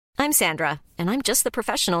I'm Sandra, and I'm just the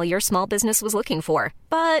professional your small business was looking for.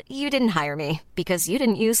 But you didn't hire me because you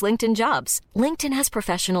didn't use LinkedIn Jobs. LinkedIn has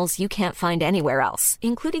professionals you can't find anywhere else,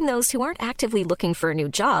 including those who aren't actively looking for a new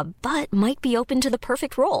job, but might be open to the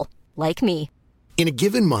perfect role, like me. In a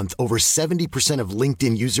given month, over 70% of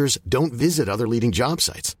LinkedIn users don't visit other leading job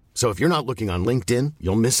sites. So if you're not looking on LinkedIn,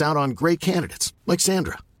 you'll miss out on great candidates like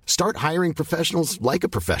Sandra. Start hiring professionals like a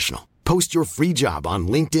professional. Post your free job on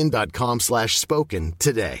linkedin.com/spoken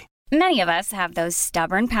today. Many of us have those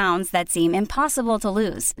stubborn pounds that seem impossible to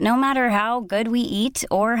lose, no matter how good we eat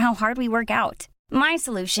or how hard we work out. My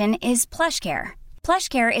solution is PlushCare.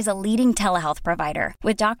 PlushCare is a leading telehealth provider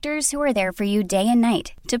with doctors who are there for you day and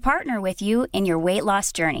night to partner with you in your weight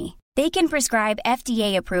loss journey. They can prescribe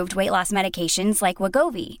FDA-approved weight loss medications like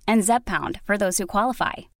Wegovy and Zepbound for those who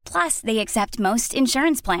qualify. Plus, they accept most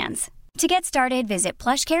insurance plans. To get started, visit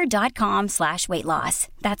plushcare.com/weightloss.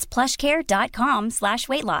 That's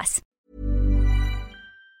plushcare.com/weightloss.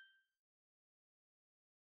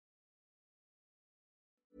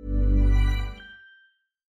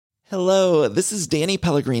 Hello, this is Danny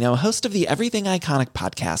Pellegrino, host of the Everything Iconic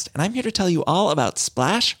podcast, and I'm here to tell you all about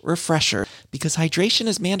Splash Refresher, because hydration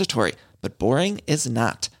is mandatory, but boring is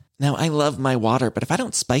not. Now, I love my water, but if I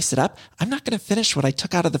don't spice it up, I'm not going to finish what I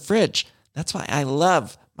took out of the fridge. That's why I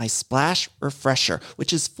love my Splash Refresher,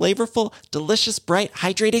 which is flavorful, delicious, bright,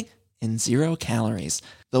 hydrating, and 0 calories.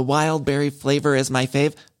 The wild berry flavor is my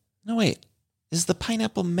fave. No, wait. Is the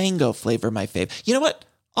pineapple mango flavor my fave? You know what?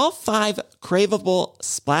 All 5 craveable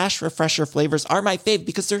Splash Refresher flavors are my fave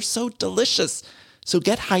because they're so delicious. So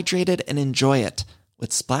get hydrated and enjoy it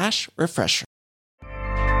with Splash Refresher.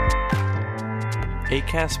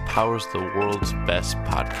 Acast powers the world's best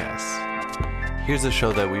podcasts. Here's a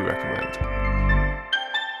show that we recommend.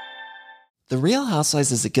 The Real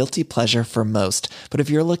Housewives is a guilty pleasure for most, but if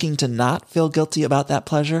you're looking to not feel guilty about that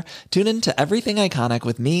pleasure, tune in to Everything Iconic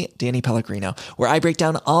with me, Danny Pellegrino, where I break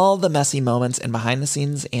down all the messy moments and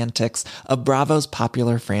behind-the-scenes antics of Bravo's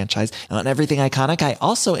popular franchise. And on Everything Iconic, I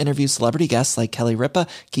also interview celebrity guests like Kelly Ripa,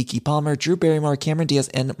 Keke Palmer, Drew Barrymore, Cameron Diaz,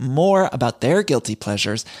 and more about their guilty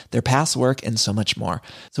pleasures, their past work, and so much more.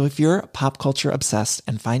 So if you're pop culture obsessed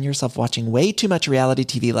and find yourself watching way too much reality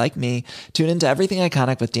TV like me, tune into Everything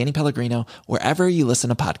Iconic with Danny Pellegrino, wherever you listen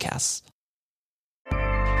to podcasts.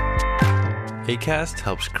 Acast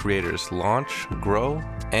helps creators launch, grow,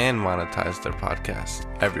 and monetize their podcasts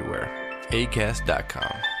everywhere.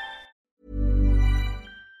 Acast.com.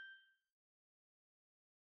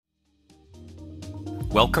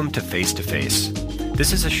 Welcome to Face to Face.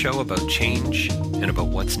 This is a show about change and about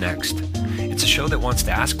what's next. It's a show that wants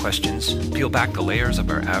to ask questions, peel back the layers of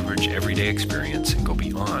our average everyday experience, and go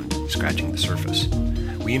beyond scratching the surface.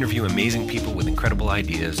 We interview amazing people with incredible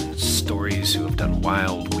ideas and stories who have done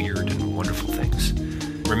wild, weird, and wonderful things.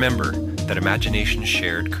 Remember that imagination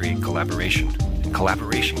shared creates collaboration, and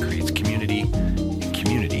collaboration creates community, and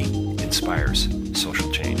community inspires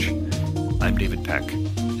social change. I'm David Peck,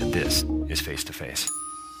 and this is Face to Face.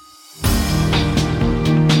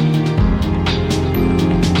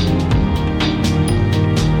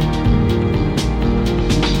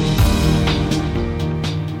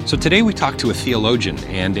 So today we talk to a theologian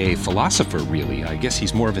and a philosopher, really. I guess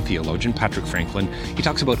he's more of a theologian, Patrick Franklin. He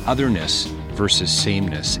talks about otherness versus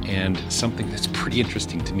sameness, and something that's pretty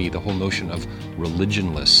interesting to me, the whole notion of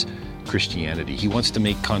religionless Christianity. He wants to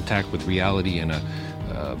make contact with reality in a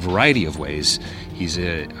variety of ways. He's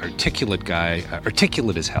an articulate guy,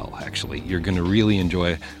 articulate as hell, actually. You're going to really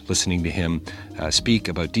enjoy listening to him speak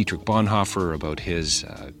about Dietrich Bonhoeffer, about his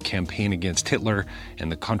campaign against Hitler,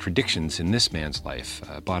 and the contradictions in this man's life.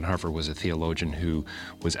 Bonhoeffer was a theologian who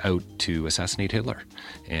was out to assassinate Hitler,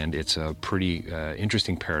 and it's a pretty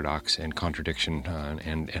interesting paradox and contradiction,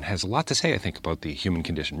 and has a lot to say, I think, about the human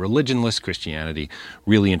condition. Religionless Christianity,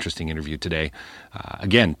 really interesting interview today.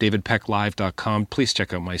 Again, davidpecklive.com. Please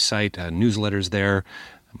check out my site, newsletters there,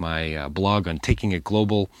 my blog on Taking It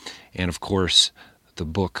Global, and of course, the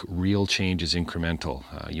book Real Change is Incremental.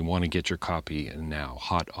 You want to get your copy now,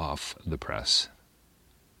 hot off the press.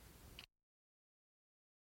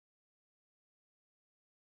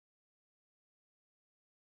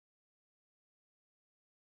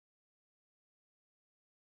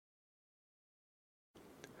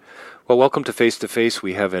 Well, welcome to Face to Face.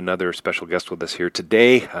 We have another special guest with us here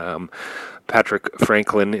today. Patrick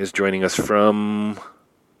Franklin is joining us from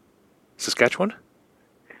Saskatchewan?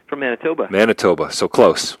 From Manitoba. Manitoba, so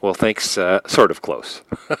close. Well, thanks, sort of close.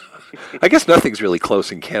 I guess nothing's really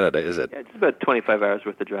close in Canada, is it? Yeah, it's about 25 hours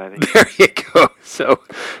worth of driving. There you go. So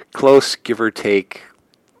close, give or take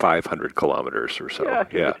 500 kilometers or so. Yeah,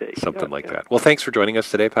 give or take. Something like that. Well, thanks for joining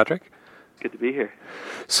us today, Patrick. Good to be here.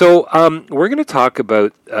 So we're going to talk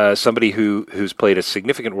about somebody who's played a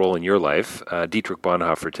significant role in your life, Dietrich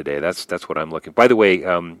Bonhoeffer, today. That's what I'm looking. By the way,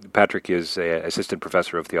 Patrick is an assistant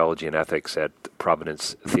professor of theology and ethics at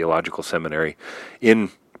Providence Theological Seminary in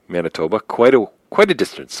Manitoba, quite a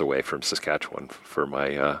distance away from Saskatchewan for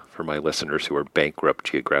my listeners who are bankrupt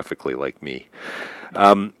geographically like me.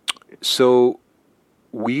 So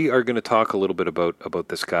we are going to talk a little bit about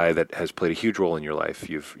this guy that has played a huge role in your life.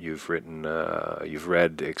 You've written, you've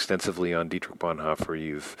read extensively on Dietrich Bonhoeffer.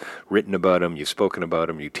 You've written about him. You've spoken about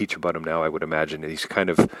him. You teach about him now. I would imagine he's kind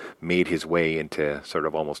of made his way into sort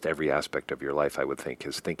of almost every aspect of your life. I would think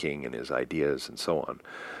his thinking and his ideas and so on.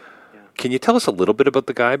 Can you tell us a little bit about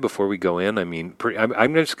the guy before we go in? I mean,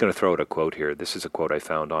 I'm just going to throw out a quote here. This is a quote I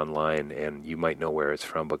found online, and you might know where it's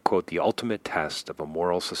from, but, quote, "The ultimate test of a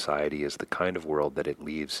moral society is the kind of world that it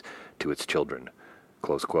leaves to its children,"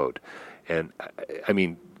 close quote. And, I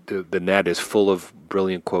mean, the net is full of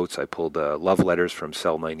brilliant quotes. I pulled Love Letters from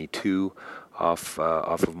Cell 92 off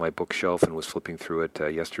of my bookshelf and was flipping through it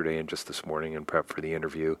yesterday and just this morning in prep for the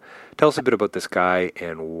interview. Tell us a bit about this guy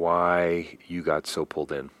and why you got so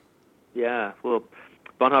pulled in. Yeah, well,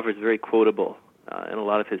 Bonhoeffer is very quotable in a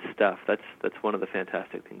lot of his stuff. That's one of the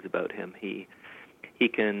fantastic things about him. He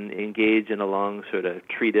can engage in a long sort of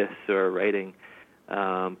treatise or writing,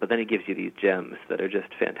 but then he gives you these gems that are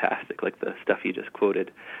just fantastic, like the stuff you just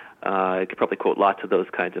quoted. I could probably quote lots of those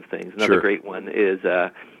kinds of things. Another great one is,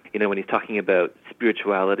 when he's talking about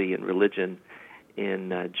spirituality and religion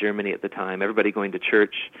in Germany at the time, everybody going to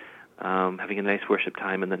church, having a nice worship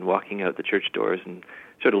time, and then walking out the church doors and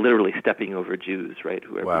sort of literally stepping over Jews, right?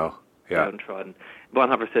 Who are downtrodden.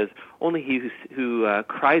 Bonhoeffer says, only he who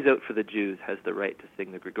cries out for the Jews has the right to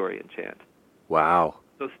sing the Gregorian chant. Wow.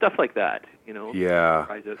 So stuff like that, Yeah.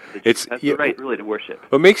 Cries out for the Jews has the right really to worship.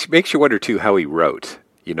 Well, makes you wonder too how he wrote.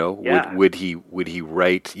 Yeah. Would he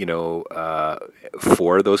write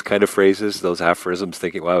for those kind of phrases, those aphorisms,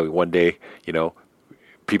 thinking, wow, one day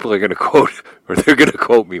people are going to quote, or they're going to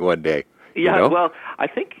quote me one day. Yeah, well, I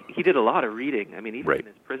think he did a lot of reading. I mean, even Right. in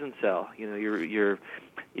his prison cell,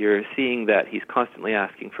 you're seeing that he's constantly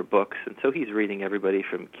asking for books, and so he's reading everybody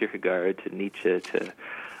from Kierkegaard to Nietzsche to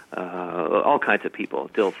all kinds of people,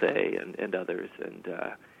 Dilthey and others, and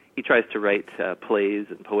he tries to write plays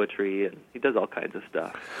and poetry, and he does all kinds of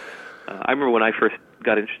stuff. I remember when I first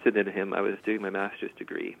got interested in him, I was doing my master's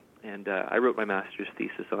degree, and I wrote my master's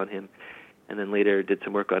thesis on him, and then later did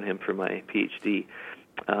some work on him for my PhD.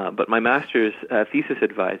 But my master's thesis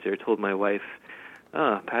advisor told my wife,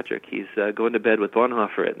 Patrick, he's going to bed with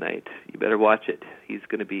Bonhoeffer at night. You better watch it. He's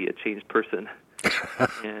going to be a changed person.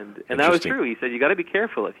 And that was true. He said, you got to be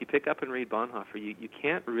careful. If you pick up and read Bonhoeffer, you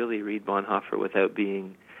can't really read Bonhoeffer without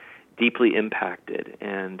being deeply impacted.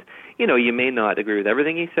 And, you may not agree with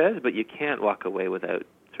everything he says, but you can't walk away without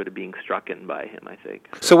sort of being strucken by him, I think.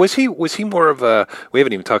 So was he more of a, we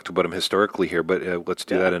haven't even talked about him historically here, but let's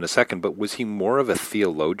do that in a second, but was he more of a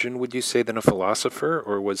theologian, would you say, than a philosopher?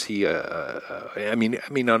 Or was he, I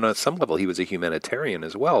mean, on some level he was a humanitarian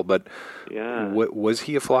as well, but was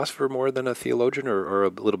he a philosopher more than a theologian, or a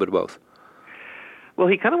little bit of both? Well,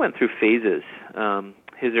 he kind of went through phases.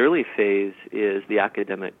 His early phase is the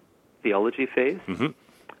academic theology phase.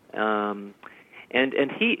 Mm-hmm.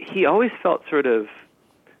 And he always felt sort of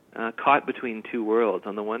caught between two worlds.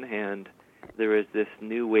 On the one hand, there is this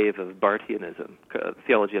new wave of Barthianism,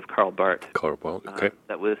 theology of Karl Barth,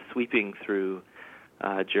 that was sweeping through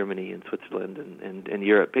Germany and Switzerland and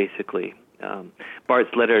Europe, basically.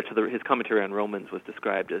 Barth's letter to his commentary on Romans was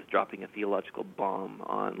described as dropping a theological bomb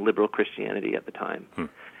on liberal Christianity at the time.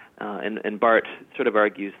 And Barth sort of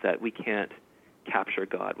argues that we can't capture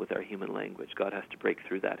God with our human language. God has to break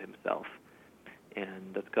through that himself.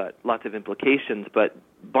 And that's got lots of implications, but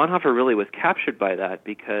Bonhoeffer really was captured by that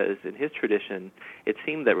because in his tradition, it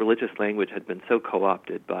seemed that religious language had been so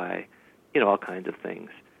co-opted by, all kinds of things.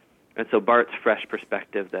 And so Barth's fresh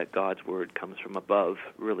perspective that God's word comes from above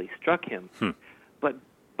really struck him. But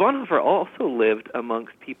Bonhoeffer also lived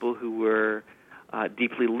amongst people who were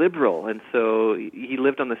deeply liberal, and so he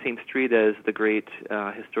lived on the same street as the great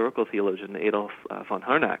historical theologian Adolf von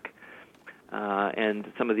Harnack.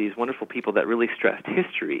 And some of these wonderful people that really stressed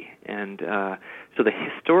history. And so the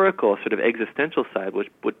historical sort of existential side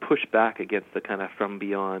would push back against the kind of from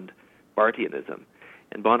beyond Barthianism.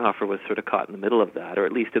 And Bonhoeffer was sort of caught in the middle of that, or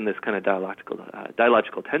at least in this kind of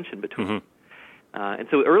dialogical tension between them. And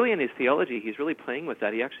so early in his theology, he's really playing with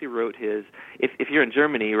that. He actually wrote his, if you're in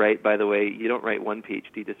Germany, right, by the way, you don't write one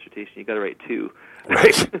PhD dissertation, you got to write two.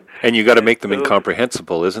 Right. And you got to make them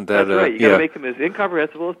incomprehensible, isn't that? That's right. You got to make them as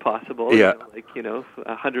incomprehensible as possible. Yeah. Like,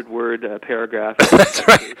 100-word paragraph. That's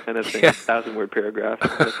right. Kind of thing, Yeah. 1,000-word paragraph.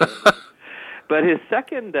 But his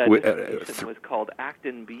second dissertation was called Act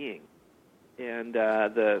in Being. And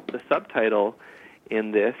the subtitle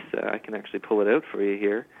in this, I can actually pull it out for you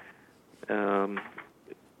here.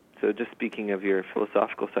 So just speaking of your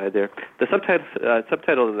philosophical side there, the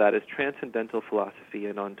subtitle of that is Transcendental Philosophy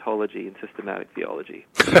and Ontology in Systematic Theology.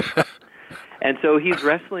 And so he's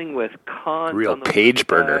wrestling with Kant Real on the page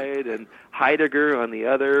one burner. side and Heidegger on the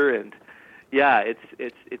other, and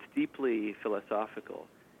it's deeply philosophical.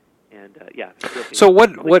 And So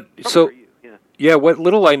what what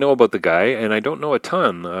little I know about the guy, and I don't know a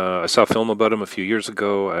ton. I saw a film about him a few years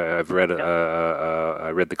ago. I've read I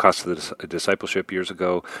read The Cost of the Discipleship years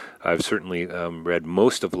ago. I've certainly read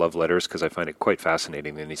most of Love Letters because I find it quite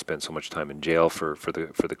fascinating that he spent so much time in jail for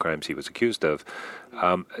the crimes he was accused of.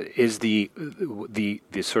 Is the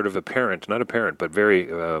sort of not apparent, but very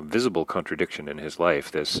visible contradiction in his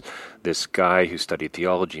life. This guy who studied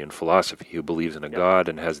theology and philosophy, who believes in a God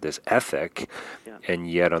and has this ethic, and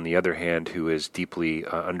yet on the other hand, who is deeply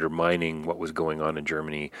undermining what was going on in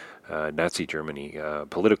Germany, Nazi Germany,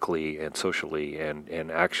 politically and socially,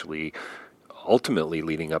 and actually ultimately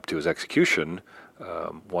leading up to his execution,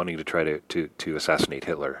 wanting to try to assassinate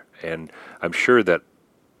Hitler. And I'm sure that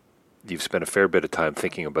you've spent a fair bit of time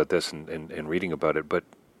thinking about this and reading about it, but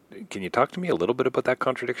can you talk to me a little bit about that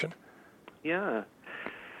contradiction? Yeah.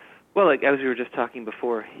 Well, as we were just talking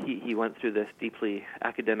before, he went through this deeply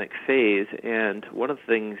academic phase, and one of the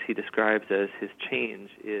things he describes as his change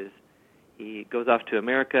is he goes off to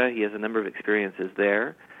America. He has a number of experiences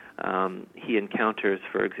there. He encounters,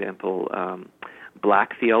 for example,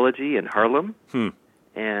 black theology in Harlem,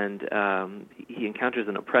 and he encounters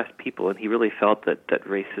an oppressed people, and he really felt that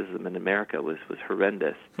racism in America was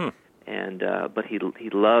horrendous. And but he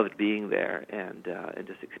loved being there and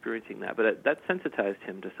just experiencing that. But that sensitized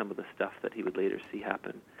him to some of the stuff that he would later see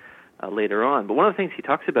happen later on. But one of the things he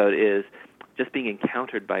talks about is just being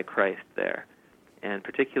encountered by Christ there, and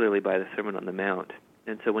particularly by the Sermon on the Mount.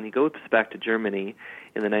 And so when he goes back to Germany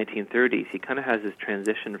in the 1930s, he kind of has this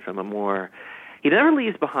transition from he never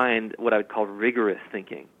leaves behind what I would call rigorous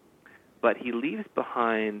thinking, but he leaves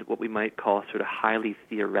behind what we might call sort of highly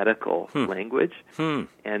theoretical language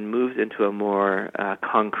and moves into a more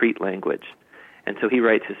concrete language. And so he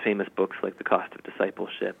writes his famous books like The Cost of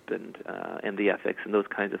Discipleship and The Ethics and those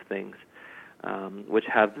kinds of things, which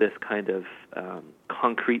have this kind of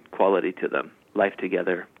concrete quality to them. Life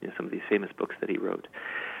Together, some of these famous books that he wrote.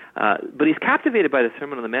 But he's captivated by the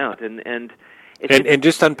Sermon on the Mount, and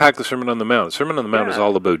just unpack the Sermon on the Mount. The Sermon on the Mount is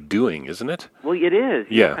all about doing, isn't it? Well, it is.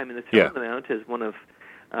 Yeah. I mean, the Sermon on the Mount is one of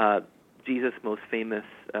Jesus' most famous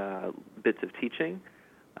bits of teaching.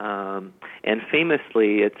 And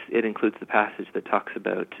famously, it includes the passage that talks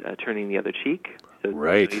about turning the other cheek. So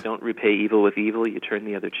you don't repay evil with evil, you turn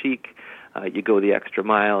the other cheek. You go the extra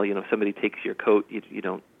mile. If somebody takes your coat, you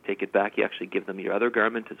don't take it back. You actually give them your other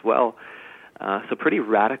garment as well. So pretty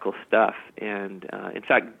radical stuff. And in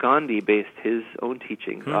fact, Gandhi based his own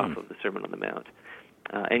teachings off of the Sermon on the Mount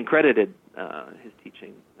and credited his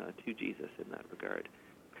teaching to Jesus in that regard.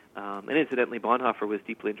 And incidentally, Bonhoeffer was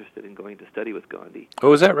deeply interested in going to study with Gandhi.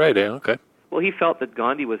 Oh, is that right? Yeah, okay. Well, he felt that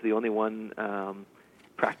Gandhi was the only one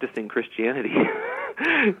practicing Christianity,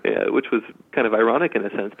 which was kind of ironic in a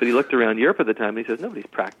sense. But he looked around Europe at the time and he says,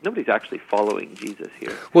 nobody's actually following Jesus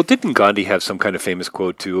here. Well, didn't Gandhi have some kind of famous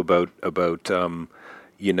quote too about what's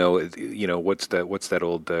that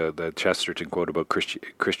old the Chesterton quote about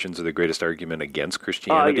Christians are the greatest argument against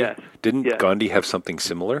Christianity? Yes. Didn't Gandhi have something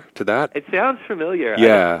similar to that? It sounds familiar.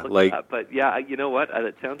 Yeah, but you know what?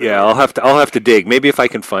 It sounds. Yeah, familiar. I'll have to dig. Maybe if I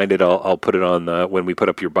can find it, I'll put it on when we put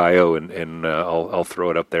up your bio, and I'll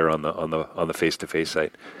throw it up there on the face-to-face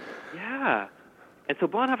site. Yeah. And so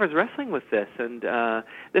Bonhoeffer's wrestling with this, and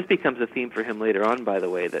this becomes a theme for him later on, by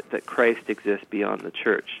the way, that Christ exists beyond the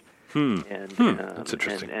church. That's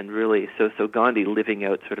interesting. And really, so Gandhi living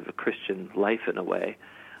out sort of a Christian life in a way,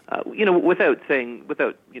 without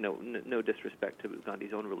no disrespect to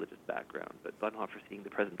Gandhi's own religious background, but Bonhoeffer seeing the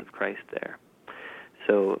presence of Christ there.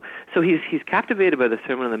 So he's captivated by the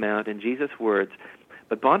Sermon on the Mount and Jesus' words,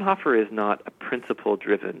 but Bonhoeffer is not a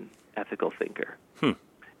principle-driven ethical thinker.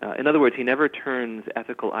 In other words, he never turns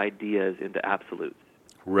ethical ideas into absolutes.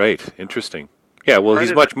 Right. Interesting. Yeah. Well,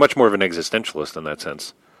 he's much more of an existentialist in that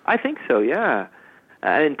sense. I think so, yeah.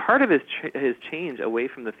 And part of his change away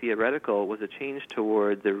from the theoretical was a change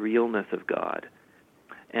toward the realness of God.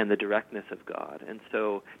 and the directness of God. And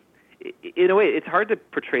so, in a way, it's hard to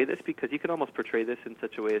portray this because you can almost portray this in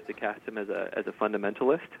such a way as to cast him as a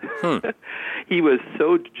fundamentalist. He was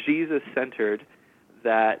so Jesus-centered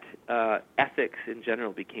that ethics in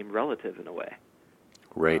general became relative in a way.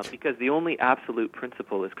 Right. Because the only absolute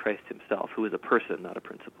principle is Christ himself, who is a person, not a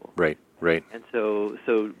principle. Right, right. And so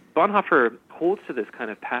Bonhoeffer holds to this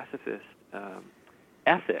kind of pacifist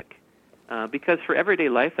ethic because for everyday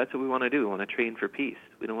life, that's what we want to do. We want to train for peace.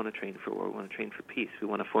 We don't want to train for war. We want to train for peace. We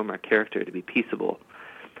want to form our character to be peaceable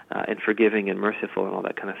and forgiving and merciful and all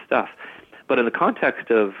that kind of stuff. But in the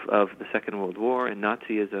context of the Second World War and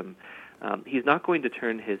Nazism, he's not going to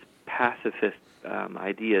turn his pacifist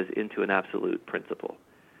ideas into an absolute principle.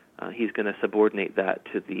 He's going to subordinate that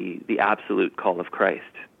to the absolute call of Christ,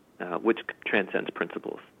 which transcends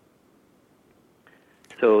principles.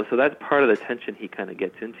 So that's part of the tension he kind of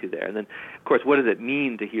gets into there. And then, of course, what does it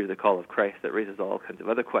mean to hear the call of Christ? That raises all kinds of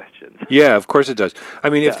other questions. Yeah, of course it does.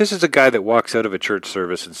 I mean, if this is a guy that walks out of a church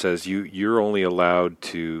service and says, you're only allowed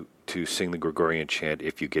to sing the Gregorian chant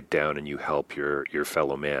if you get down and you help your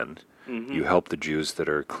fellow man, you help the Jews that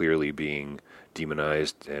are clearly being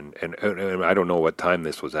demonized, and I don't know what time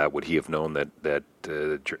this was at. Would he have known that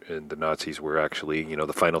the Nazis were actually,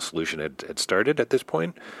 the final solution had started at this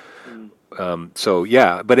point? So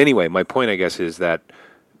yeah, but anyway, my point, I guess, is that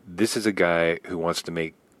this is a guy who wants to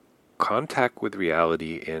make contact with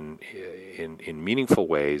reality in meaningful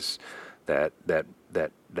ways that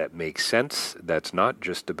make sense. That's not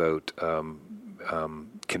just about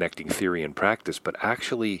connecting theory and practice, but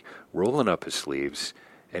actually rolling up his sleeves.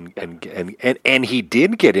 And he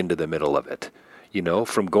did get into the middle of it,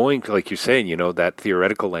 from going, like you're saying, that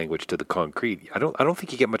theoretical language to the concrete. I don't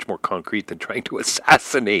think you get much more concrete than trying to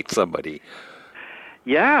assassinate somebody.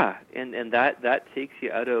 Yeah, and that takes you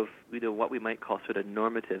out of what we might call sort of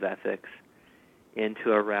normative ethics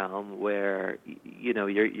into a realm where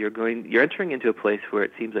you're entering into a place where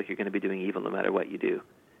it seems like you're going to be doing evil no matter what you do.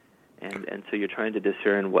 And so you're trying to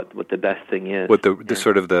discern what the best thing is. What the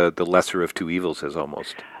sort of the lesser of two evils is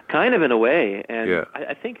almost. Kind of in a way. And yeah.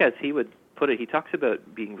 I think as he would put it, he talks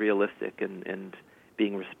about being realistic and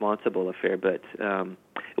being responsible a fair bit.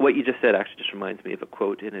 What you just said actually just reminds me of a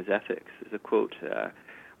quote in his Ethics. There's a quote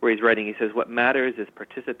where he's writing, he says, "What matters is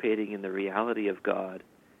participating in the reality of God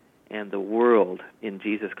and the world in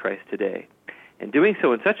Jesus Christ today, and doing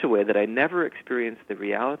so in such a way that I never experience the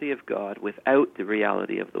reality of God without the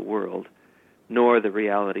reality of the world, nor the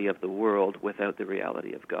reality of the world without the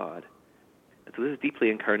reality of God." And so this is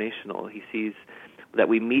deeply incarnational. He sees that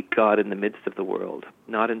we meet God in the midst of the world,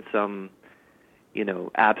 not in some,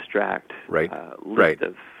 abstract list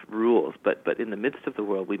of rules, but in the midst of the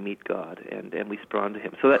world we meet God and we respond to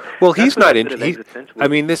Him. So that he's not in. I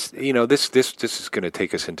mean, this is going to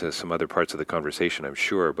take us into some other parts of the conversation, I'm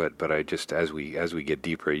sure. But I just as we get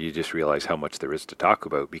deeper, you just realize how much there is to talk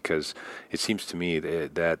about, because it seems to me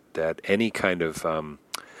that any kind of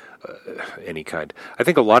I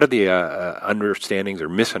think a lot of the understandings or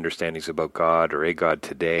misunderstandings about God or a God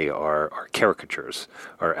today are caricatures,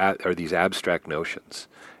 are these abstract notions,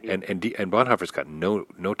 and Bonhoeffer's got no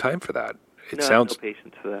time for that. No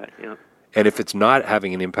patience for that. Yeah. And if it's not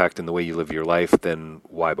having an impact in the way you live your life, then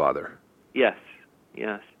why bother? Yes.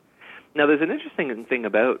 Now, there's an interesting thing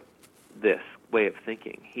about this way of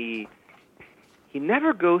thinking. He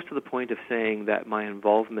never goes to the point of saying that my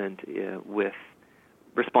involvement with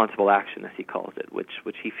responsible action, as he calls it,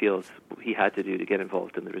 which he feels he had to do to get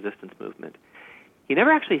involved in the resistance movement. He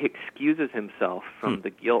never actually excuses himself from the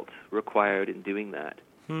guilt required in doing that.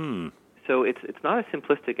 So it's not a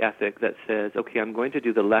simplistic ethic that says, okay, I'm going to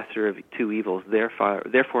do the lesser of two evils,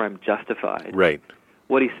 therefore I'm justified. Right.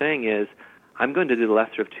 What he's saying is, I'm going to do the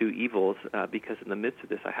lesser of two evils because in the midst of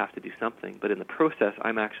this I have to do something, but in the process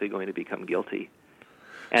I'm actually going to become guilty.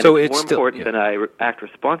 And so it's more important that I act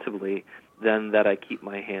responsibly than that I keep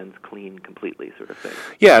my hands clean completely, sort of thing.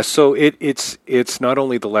 Yeah, so it's not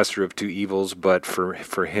only the lesser of two evils, but for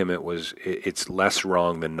him it's less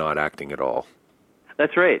wrong than not acting at all.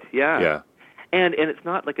 That's right. Yeah. Yeah. And it's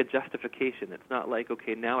not like a justification. It's not like,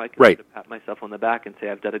 okay, now I can sort of pat myself on the back and say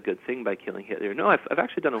I've done a good thing by killing Hitler. No, I've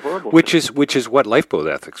actually done a horrible thing. Which is what lifeboat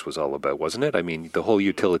ethics was all about, wasn't it? I mean, the whole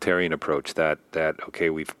utilitarian approach that okay,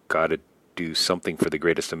 we've got to do something for the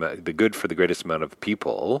good for the greatest amount of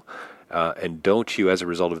people. And don't you, as a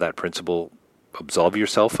result of that principle, absolve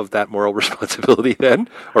yourself of that moral responsibility then?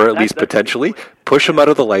 Or at least potentially? Push them out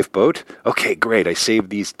of the lifeboat. Okay, great, I saved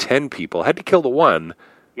these 10 people. I had to kill the one,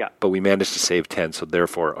 but we managed to save 10, so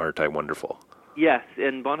therefore aren't I wonderful? Yes,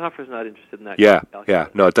 and Bonhoeffer's not interested in that. Yeah.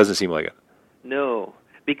 No, it doesn't seem like it. No,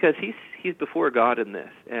 because he's before God in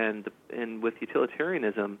this, and with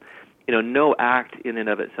utilitarianism, no act in and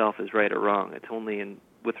of itself is right or wrong. It's only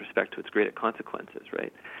with respect to its greater consequences,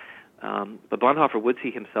 right? But Bonhoeffer would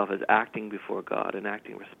see himself as acting before God and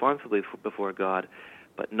acting responsibly before God,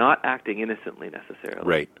 but not acting innocently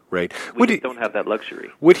necessarily. Right. We don't have that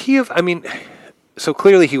luxury. Would he have, so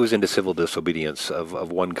clearly he was into civil disobedience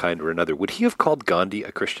of one kind or another. Would he have called Gandhi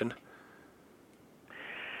a Christian?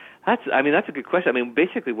 That's a good question.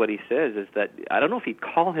 Basically what he says is that I don't know if he'd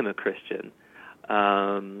call him a Christian,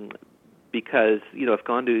 because, if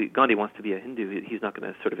Gandhi wants to be a Hindu, he's not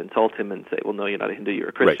going to sort of insult him and say, well, no, you're not a Hindu, you're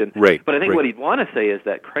a Christian. Right. But I think what he'd want to say is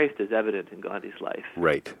that Christ is evident in Gandhi's life.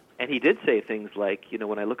 Right. And he did say things like,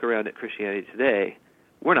 when I look around at Christianity today,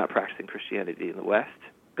 we're not practicing Christianity in the West.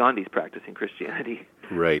 Gandhi's practicing Christianity.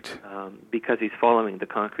 Right. Because he's following the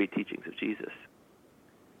concrete teachings of Jesus.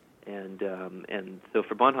 And so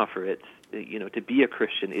for Bonhoeffer, it's, to be a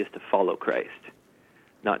Christian is to follow Christ,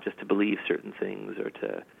 not just to believe certain things or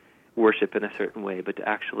to worship in a certain way, but to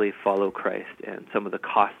actually follow Christ and some of the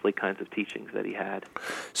costly kinds of teachings that he had.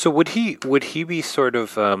 So would he be sort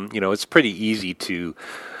of, it's pretty easy to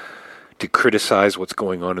criticize what's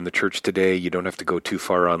going on in the church today. You don't have to go too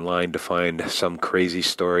far online to find some crazy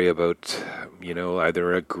story about,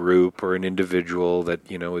 either a group or an individual that,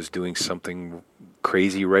 is doing something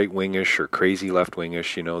crazy right-wingish or crazy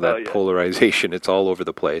left-wingish, polarization, it's all over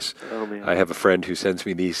the place. Oh, man. I have a friend who sends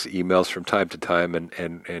me these emails from time to time,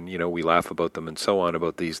 and we laugh about them and so on,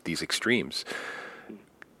 about these extremes.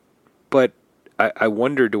 But I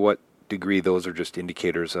wonder to what degree those are just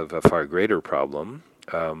indicators of a far greater problem,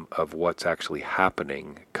 of what's actually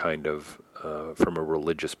happening kind of from a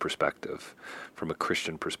religious perspective, from a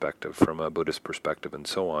Christian perspective, from a Buddhist perspective, and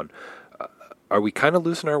so on. Are we kind of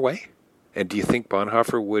losing our way? And do you think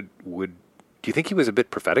Bonhoeffer do you think he was a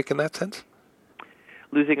bit prophetic in that sense?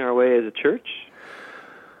 Losing our way as a church?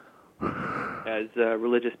 As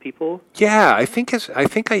religious people? Yeah, I think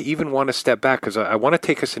I even want to step back, because I want to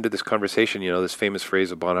take us into this conversation, this famous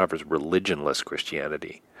phrase of Bonhoeffer's, religionless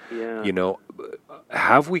Christianity. Yeah.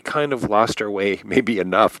 Have we kind of lost our way maybe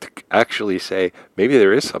enough to actually say maybe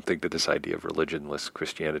there is something to this idea of religionless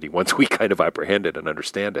Christianity once we kind of apprehend it and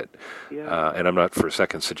understand it? Yeah. And I'm not for a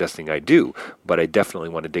second suggesting I do, but I definitely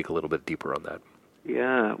want to dig a little bit deeper on that.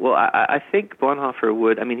 Yeah, well, I think Bonhoeffer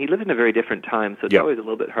would. He lived in a very different time, so it's always a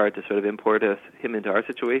little bit hard to sort of import him into our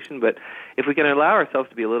situation. But if we can allow ourselves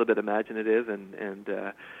to be a little bit imaginative and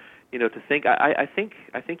to think, I think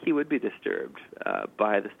he would be disturbed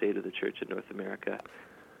by the state of the church in North America.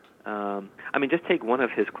 Just take one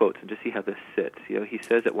of his quotes and just see how this sits. He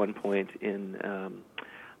says at one point in, I'm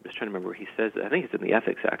just trying to remember where he says, I think it's in the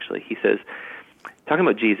Ethics, actually. He says, talking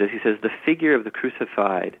about Jesus, he says, the figure of the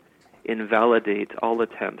crucified invalidates all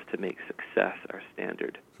attempts to make success our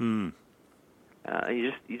standard. And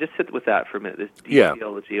you just sit with that for a minute, this deep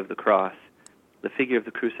theology of the cross. The figure of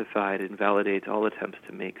the crucified invalidates all attempts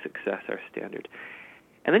to make success our standard.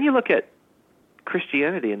 And then you look at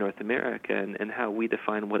Christianity in North America and how we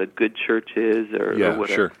define what a good church is, or what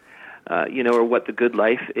or what the good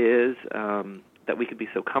life is, that we could be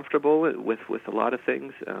so comfortable with a lot of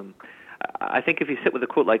things. I think if you sit with a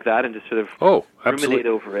quote like that and just sort of ruminate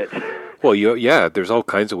over it. Well, there's all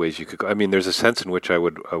kinds of ways you could go. There's a sense in which I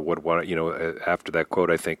would want to, after that quote,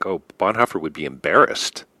 I think, Bonhoeffer would be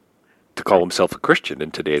embarrassed to call himself a Christian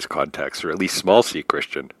in today's context, or at least small c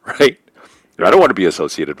Christian, right? I don't want to be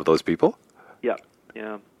associated with those people.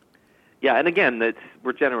 Yeah, and again,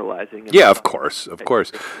 we're generalizing. Yeah, of course.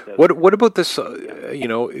 What about this?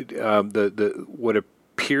 What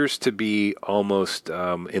appears to be almost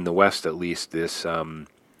in the West, at least, this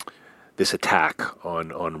attack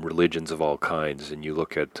on religions of all kinds, and you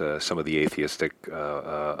look at some of the atheistic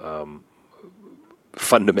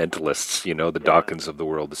fundamentalists, the Dawkins of the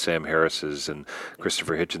world, the Sam Harrises and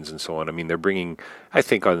Christopher Hitchens and so on. They're bringing, I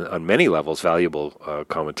think, on many levels, valuable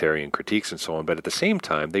commentary and critiques and so on. But at the same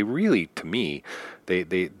time, they really, to me,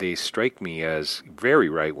 they strike me as very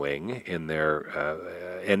right-wing in their,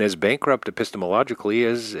 and as bankrupt epistemologically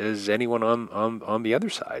as anyone on the other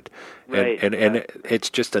side. Right. And it's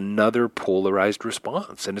just another polarized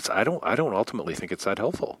response. And I don't ultimately think it's that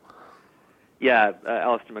helpful. Yeah,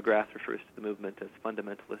 Alistair McGrath refers to the movement as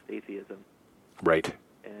fundamentalist atheism. Right.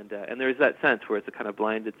 And there is that sense where it's a kind of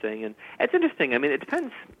blinded thing. And it's interesting. It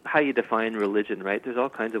depends how you define religion, right? There's all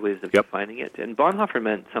kinds of ways of defining it. And Bonhoeffer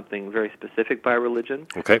meant something very specific by religion.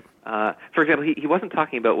 Okay. For example, he wasn't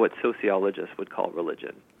talking about what sociologists would call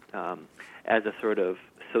religion as a sort of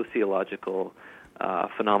sociological,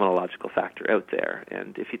 phenomenological factor out there.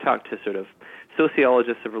 And if you talk to sort of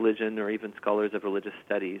sociologists of religion or even scholars of religious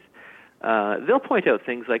studies, they'll point out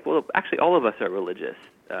things like, well, actually, all of us are religious.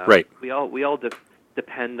 Right. We all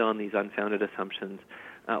depend on these unfounded assumptions.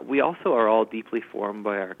 We also are all deeply formed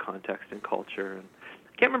by our context and culture. And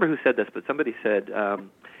I can't remember who said this, but somebody said,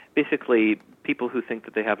 basically, people who think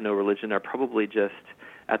that they have no religion are probably just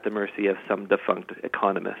at the mercy of some defunct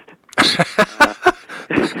economist.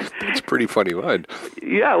 It's a pretty funny line.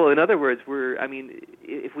 Yeah, well, in other words,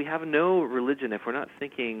 if we have no religion, if we're not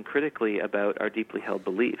thinking critically about our deeply held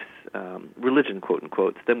beliefs, religion, quote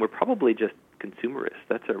unquote, then we're probably just consumerists.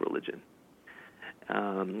 That's our religion.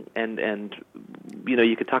 And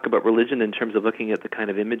you could talk about religion in terms of looking at the kind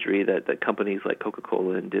of imagery that companies like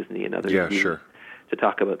Coca-Cola and Disney and others use to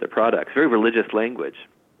talk about their products. Very religious language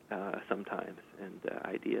sometimes, and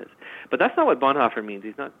ideas. But that's not what Bonhoeffer means.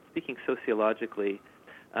 He's not speaking sociologically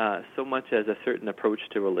so much as a certain approach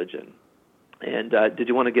to religion. And did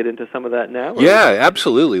you want to get into some of that now? Yeah,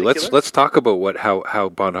 absolutely. Let's talk about how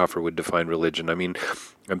Bonhoeffer would define religion. I mean,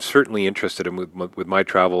 I'm certainly interested in with my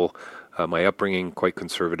travel. My upbringing, quite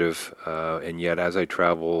conservative, and yet as I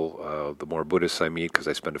travel, the more Buddhists I meet, because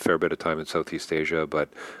I spend a fair bit of time in Southeast Asia, but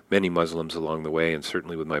many Muslims along the way, and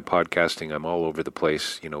certainly with my podcasting, I'm all over the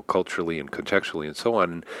place, culturally and contextually and so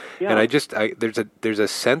on. Yeah. And there's a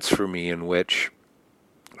sense for me in which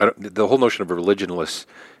the whole notion of a religionless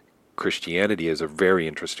Christianity is a very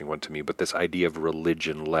interesting one to me, but this idea of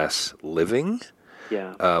religionless living,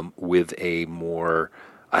 with a more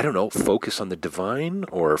focus on the divine,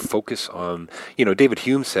 or focus on, David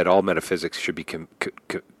Hume said all metaphysics should be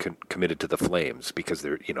committed to the flames, because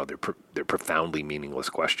they're profoundly meaningless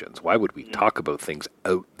questions. Why would we talk about things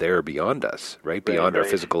out there beyond us, right? Beyond our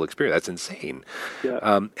physical experience? That's insane.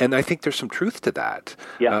 Yeah. And I think there's some truth to that.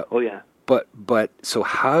 Yeah. But so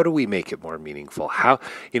how do we make it more meaningful? How,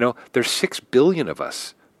 there's 6 billion of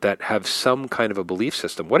us that have some kind of a belief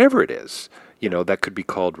system, whatever it is. That could be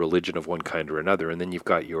called religion of one kind or another. And then you've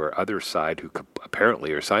got your other side who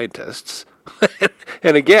apparently are scientists.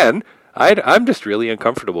 And again, I'm just really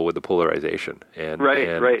uncomfortable with the polarization. And,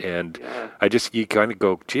 right. And you kind of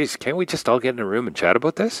go, geez, can't we just all get in a room and chat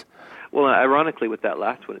about this? Well, ironically, with that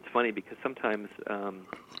last one, it's funny because sometimes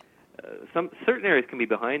some certain areas can be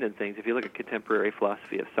behind in things. If you look at contemporary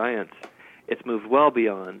philosophy of science, it's moved well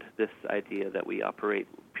beyond this idea that we operate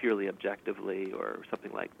purely objectively or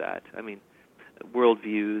something like that. I mean,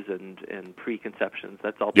 worldviews and preconceptions,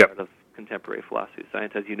 that's all part of contemporary philosophy of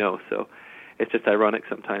science, as you know. So it's just ironic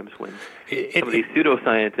sometimes when some of these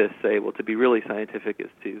pseudoscientists say, well, to be really scientific is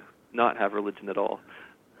to not have religion at all.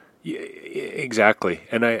 Yeah, exactly,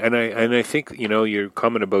 and I think your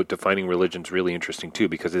comment about defining religion is really interesting too,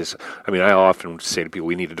 because I often say to people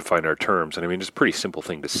we need to define our terms, and it's a pretty simple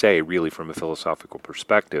thing to say, really, from a philosophical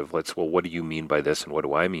perspective. What do you mean by this, and what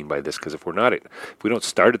do I mean by this? Because if we don't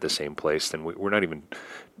start at the same place, then we're not even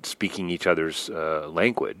speaking each other's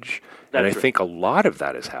language. And I think a lot of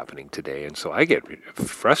that is happening today, and so I get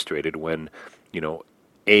frustrated when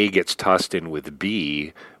A gets tossed in with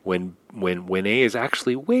B when A is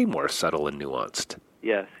actually way more subtle and nuanced.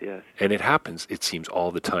 Yes. And it happens, it seems, all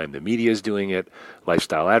the time. The media is doing it,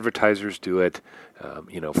 lifestyle advertisers do it,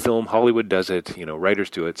 film, Hollywood does it, writers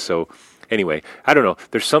do it. So anyway, I don't know.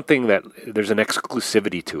 There's an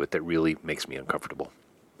exclusivity to it that really makes me uncomfortable.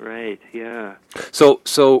 Right, yeah. So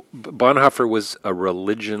Bonhoeffer was a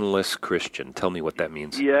religionless Christian. Tell me what that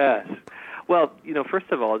means. Yes. Well,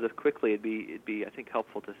 first of all, just quickly, it'd be I think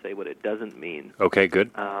helpful to say what it doesn't mean. Okay, good.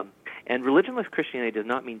 And religionless Christianity does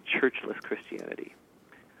not mean churchless Christianity.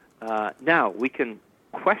 Now, we can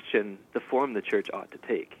question the form the church ought to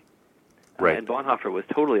take. Right. And Bonhoeffer was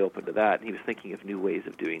totally open to that, and he was thinking of new ways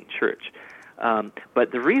of doing church.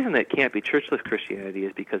 But the reason it can't be churchless Christianity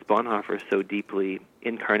is because Bonhoeffer is so deeply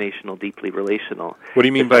incarnational, deeply relational. What do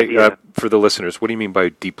you mean by, for the listeners, what do you mean by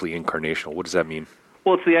deeply incarnational? What does that mean?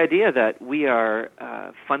 Well, it's the idea that we are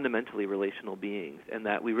fundamentally relational beings, and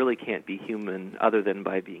that we really can't be human other than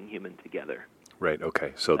by being human together. Right.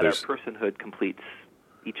 Okay. So that our personhood completes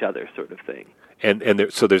each other, sort of thing.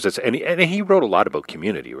 So there's this, and he wrote a lot about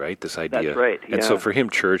community, right? This idea. That's right. Yeah. And so for him,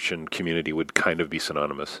 church and community would kind of be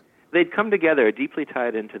synonymous. They'd come together, deeply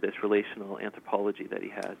tied into this relational anthropology that he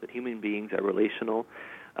has. That human beings are relational.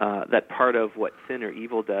 That part of what sin or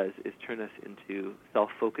evil does is turn us into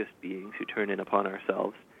self-focused beings who turn in upon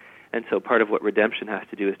ourselves. And so part of what redemption has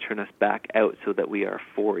to do is turn us back out so that we are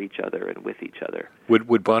for each other and with each other. Would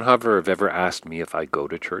Bonhoeffer have ever asked me if I go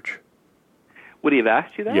to church? Would he have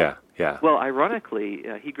asked you that? Yeah. Yeah. Well, ironically,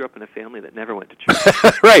 he grew up in a family that never went to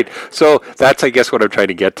church. Right. So that's, I guess, what I'm trying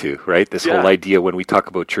to get to, right? This Yeah. whole idea, when we talk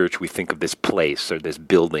about church, we think of this place or this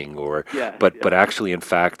building, but actually, in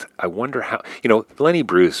fact, I wonder how, Lenny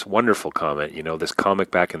Bruce, wonderful comment, this comic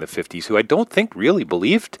back in the 50s, who I don't think really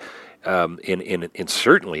believed in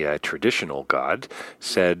certainly a traditional God,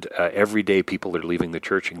 said every day people are leaving the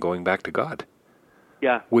church and going back to God.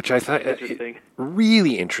 Yeah. Which I thought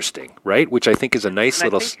really interesting, right? Which I think is a nice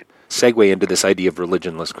little segue into this idea of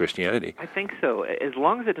religionless Christianity. I think so, as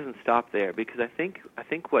long as it doesn't stop there, because I think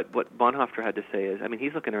what Bonhoeffer had to say is,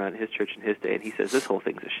 he's looking around his church in his day, and he says this whole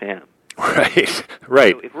thing's a sham. Right.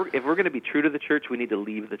 So if we're going to be true to the church, we need to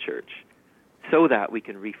leave the church, so that we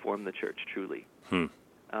can reform the church truly.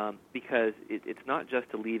 Because it's not just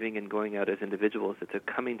a leaving and going out as individuals, it's a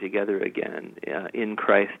coming together again in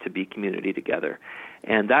Christ to be community together.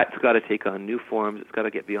 And that's got to take on new forms, it's got to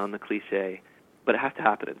get beyond the cliche, but it has to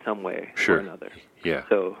happen in some way or another. Yeah.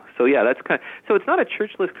 So that's so it's not a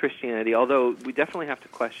churchless Christianity, although we definitely have to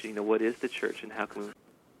question, what is the church and how can we...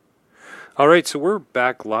 All right, so we're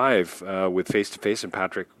back live with Face to Face and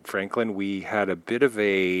Patrick Franklin. We had a bit of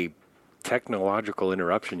a technological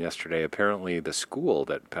interruption yesterday. Apparently the school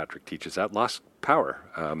that Patrick teaches at lost power.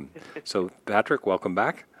 So Patrick, welcome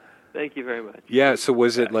back. Thank you very much. Yeah, so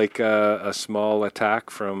was it like a small attack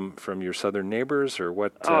from your southern neighbors, or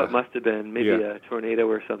what? Oh, it must have been maybe a tornado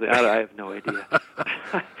or something. I have no idea.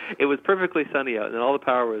 It was perfectly sunny out, and then all the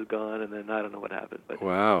power was gone, and then I don't know what happened. But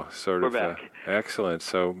wow, we're back. Excellent.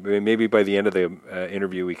 So maybe by the end of the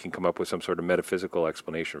interview, we can come up with some sort of metaphysical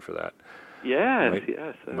explanation for that. Yes.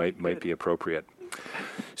 Might be appropriate.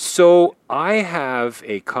 So I have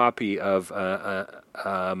a copy of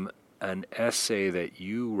an essay that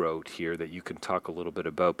you wrote here that you can talk a little bit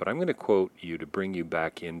about, but I'm going to quote you to bring you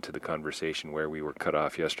back into the conversation where we were cut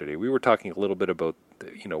off yesterday. We were talking a little bit about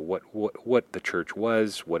what the church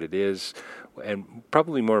was, what it is, and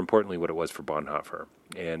probably more importantly what it was for Bonhoeffer.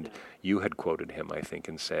 And you had quoted him, I think,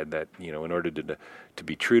 and said that, in order to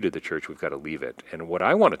be true to the church, we've got to leave it. And what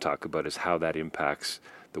I want to talk about is how that impacts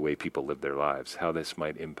the way people live their lives, how this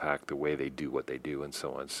might impact the way they do what they do, and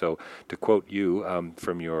so on. So to quote you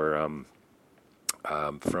from your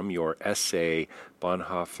essay,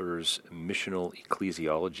 Bonhoeffer's Missional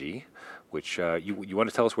Ecclesiology, which you want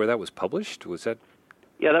to tell us where that was published? Was that?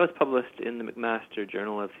 Yeah, that was published in the McMaster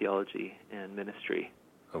Journal of Theology and Ministry.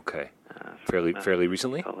 Okay. Fairly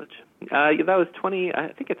recently? College. That was 20,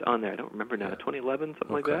 I think it's on there, I don't remember now, 2011,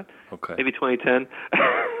 something like that? Okay. Maybe 2010.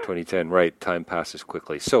 2010, right. Time passes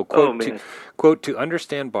quickly. So, quote, to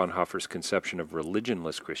understand Bonhoeffer's conception of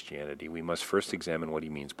religionless Christianity, we must first examine what he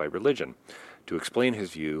means by religion. To explain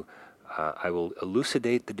his view, I will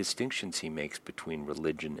elucidate the distinctions he makes between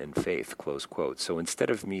religion and faith, close quote. So instead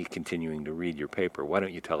of me continuing to read your paper, why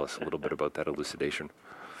don't you tell us a little bit about that elucidation?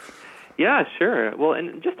 Yeah, sure. Well,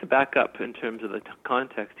 and just to back up in terms of the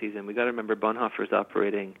context he's in, we got to remember Bonhoeffer's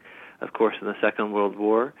operating, of course, in the Second World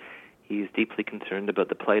War. He's deeply concerned about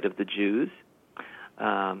the plight of the Jews.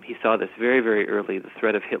 He saw this very, very early, the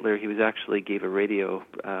threat of Hitler. He actually gave a radio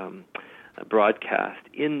broadcast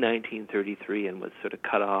in 1933 and was sort of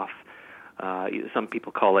cut off. Some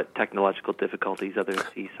people call it technological difficulties. Others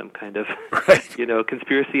see some kind of,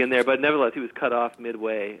 conspiracy in there. But nevertheless, he was cut off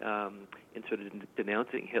midway in sort of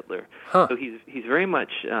denouncing Hitler. So he's very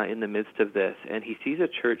much in the midst of this, and he sees a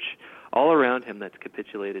church all around him that's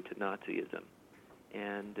capitulated to Nazism.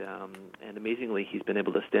 And amazingly, he's been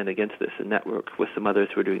able to stand against this and network with some others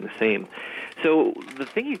who are doing the same. So the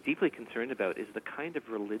thing he's deeply concerned about is the kind of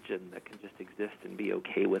religion that can just exist and be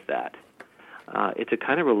okay with that. It's a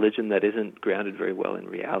kind of religion that isn't grounded very well in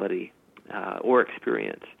reality or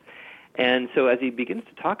experience. And so as he begins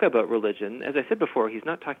to talk about religion, as I said before, he's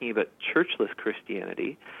not talking about churchless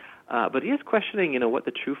Christianity, but he is questioning, what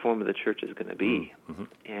the true form of the church is going to be. Mm-hmm.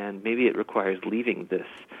 And maybe it requires leaving this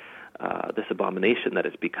abomination that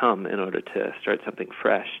it's become in order to start something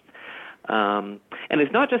fresh. And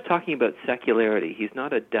it's not just talking about secularity. He's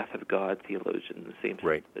not a death of God theologian in the same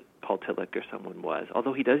sense that Paul Tillich or someone was,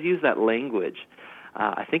 although he does use that language,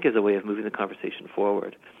 I think, as a way of moving the conversation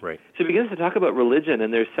forward. Right. So he begins to talk about religion,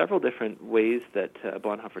 and there's several different ways that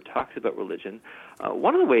Bonhoeffer talks about religion.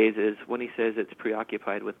 One of the ways is when he says it's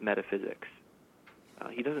preoccupied with metaphysics.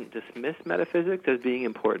 He doesn't dismiss metaphysics as being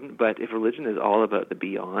important, but if religion is all about the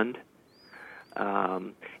beyond,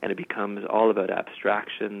 and it becomes all about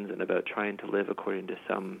abstractions and about trying to live according to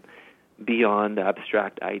some beyond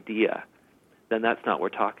abstract idea, then that's not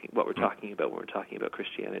what we're talking about when we're talking about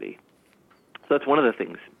Christianity. So that's one of the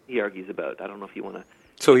things he argues about. I don't know if you want to.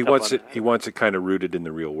 So he wants it kind of rooted in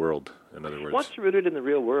the real world, in other words. Wants to root it in the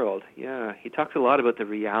real world. Yeah, he talks a lot about the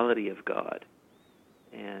reality of God,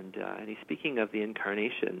 and he's speaking of the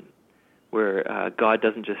incarnation, where God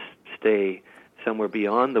doesn't just stay somewhere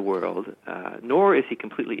beyond the world, nor is he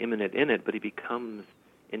completely immanent in it, but he becomes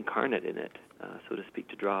incarnate in it, so to speak,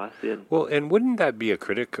 to draw us in. Well, and wouldn't that be a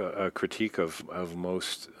critique of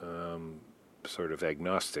most sort of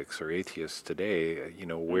agnostics or atheists today? You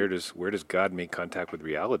know, where does God make contact with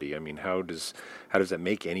reality? I mean, how does that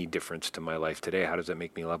make any difference to my life today? How does that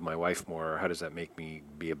make me love my wife more? Or how does that make me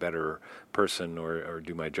be a better person or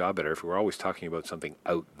do my job better? If we're always talking about something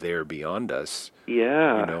out there beyond us,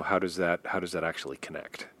 yeah, you know, how does that actually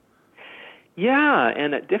connect? Yeah,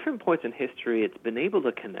 and at different points in history, it's been able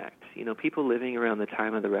to connect. You know, people living around the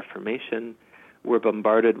time of the Reformation were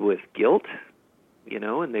bombarded with guilt, you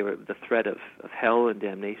know, and the threat of hell and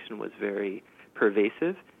damnation was very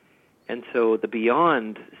pervasive. And so the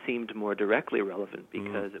beyond seemed more directly relevant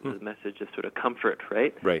because it was a message of sort of comfort,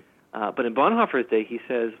 right? Right. But in Bonhoeffer's day, he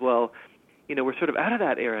says, well, you know, we're sort of out of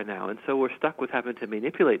that era now, and so we're stuck with having to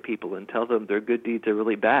manipulate people and tell them their good deeds are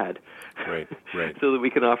really bad, right, so that we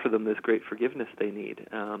can offer them this great forgiveness they need.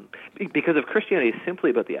 Because if Christianity is simply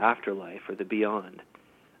about the afterlife or the beyond,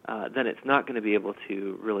 then it's not going to be able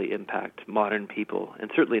to really impact modern people,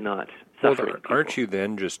 and certainly not suffering people. Aren't you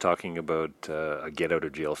then just talking about a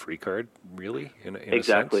get-out-of-jail-free card, really, in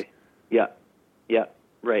exactly. a sense? Yeah,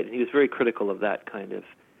 right. And he was very critical of that kind of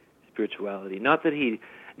spirituality. Not that he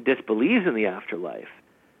disbelieves in the afterlife,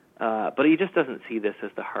 but he just doesn't see this as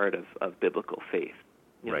the heart of biblical faith.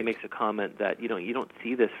 You know, right. He makes a comment that you don't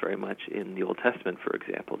see this very much in the Old Testament, for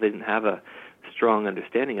example. They didn't have a strong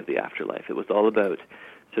understanding of the afterlife. It was all about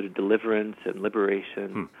sort of deliverance and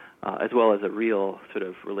liberation, as well as a real sort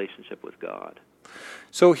of relationship with God.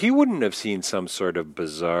 So he wouldn't have seen some sort of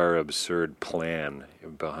bizarre, absurd plan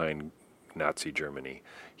behind Nazi Germany.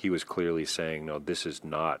 He was clearly saying, no, this is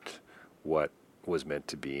not what was meant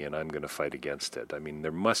to be, and I'm going to fight against it. I mean,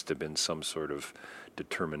 there must have been some sort of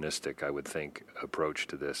deterministic, I would think, approach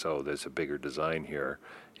to this. Oh, there's a bigger design here,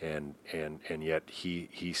 and yet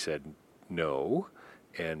he said no,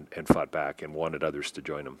 and fought back and wanted others to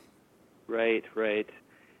join him. Right.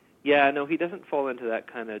 Yeah, no, he doesn't fall into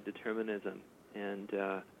that kind of determinism, and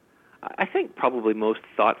I think probably most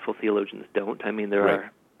thoughtful theologians don't. I mean,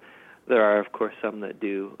 there are of course some that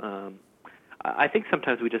do. I think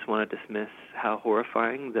sometimes we just want to dismiss how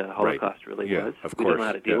horrifying the Holocaust really was. Of course. We don't know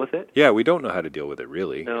how to deal with it. Yeah, we don't know how to deal with it,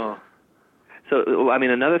 really. No. So, I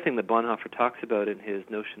mean, another thing that Bonhoeffer talks about in his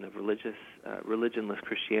notion of religionless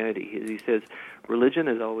Christianity, he says religion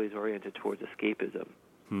is always oriented towards escapism.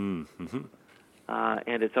 Mm-hmm.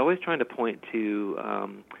 And it's always trying to point to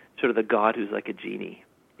sort of the God who's like a genie.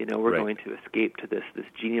 You know, we're going to escape to this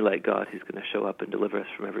genie-like God who's going to show up and deliver us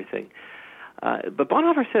from everything. But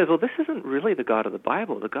Bonhoeffer says, well, this isn't really the God of the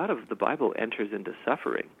Bible. The God of the Bible enters into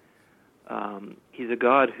suffering. He's a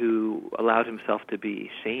God who allowed himself to be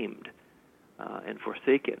shamed and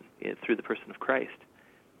forsaken through the person of Christ.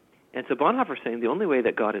 And so Bonhoeffer is saying the only way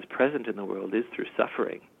that God is present in the world is through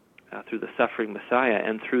suffering, through the suffering Messiah,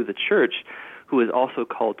 and through the church, who is also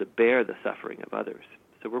called to bear the suffering of others.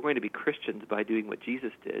 So we're going to be Christians by doing what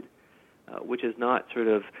Jesus did, which is not sort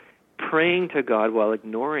of praying to God while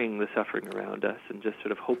ignoring the suffering around us and just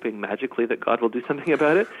sort of hoping magically that God will do something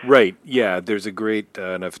about it. Right, yeah. There's a great,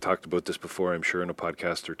 and I've talked about this before, I'm sure, in a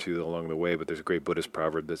podcast or two along the way, but there's a great Buddhist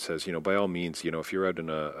proverb that says, you know, by all means, you know, if you're out in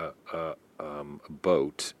a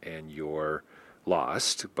boat and you're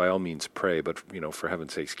lost, by all means pray, but, you know, for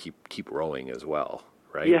heaven's sakes, keep rowing as well,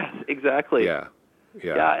 right? Yes, exactly. Yeah,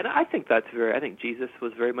 and I think I think Jesus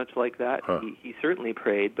was very much like that. He certainly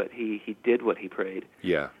prayed, but he did what he prayed.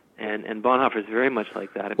 Yeah. And Bonhoeffer is very much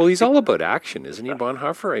like that. Well, he's all about action, isn't he,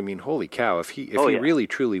 Bonhoeffer? I mean, holy cow, if he really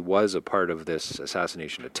truly was a part of this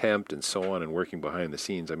assassination attempt and so on and working behind the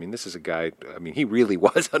scenes, I mean, this is a guy, I mean, he really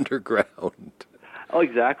was underground. Oh,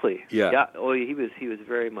 exactly. Yeah. Oh, he was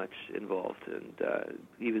very much involved, and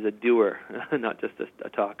he was a doer, not just a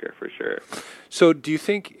talker, for sure. So, do you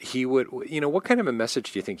think he would? You know, what kind of a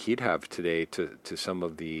message do you think he'd have today to some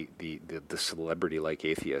of the celebrity-like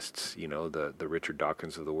atheists? You know, the Richard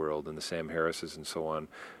Dawkins of the world and the Sam Harrises and so on.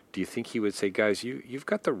 Do you think he would say, guys, you've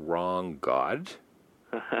got the wrong God?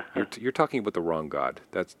 You're talking about the wrong God.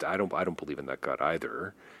 I don't believe in that God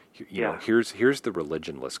either. You know, here's the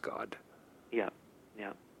religionless God. Yeah.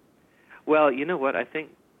 Well, you know what? I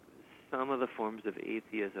think some of the forms of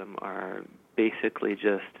atheism are basically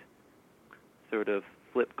just sort of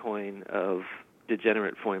flip coin of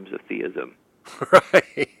degenerate forms of theism.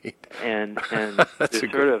 Right. And they're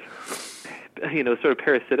sort of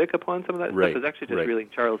parasitic upon some of that stuff. I was actually just reading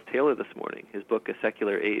Charles Taylor this morning, his book, A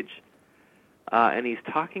Secular Age. and he's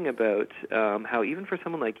talking about how even for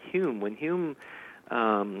someone like Hume, when Hume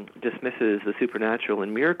dismisses the supernatural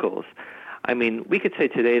and miracles, I mean, we could say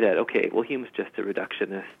today that, okay, well, Hume's just a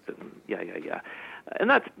reductionist, and yeah. And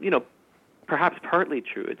that's, perhaps partly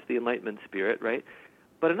true. It's the Enlightenment spirit, right?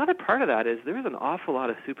 But another part of that is there is an awful lot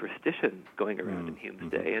of superstition going around in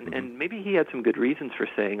Hume's day, and maybe he had some good reasons for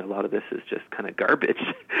saying a lot of this is just kind of garbage.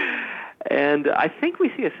 And I think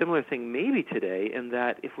we see a similar thing maybe today in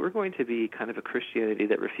that if we're going to be kind of a Christianity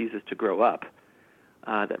that refuses to grow up,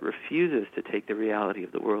 that refuses to take the reality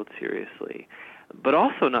of the world seriously, but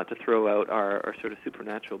also not to throw out our sort of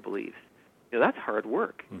supernatural beliefs, that's hard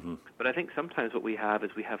work. But I think sometimes what we have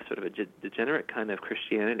is we have sort of a degenerate kind of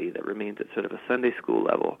Christianity that remains at sort of a Sunday school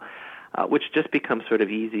level, which just becomes sort of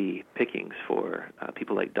easy pickings for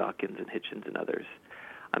people like Dawkins and Hitchens and others.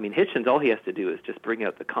 I mean, Hitchens, all he has to do is just bring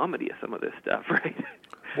out the comedy of some of this stuff, right?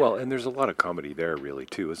 Well, and there's a lot of comedy there, really,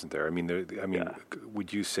 too, isn't there? I mean,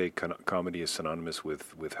 would you say comedy is synonymous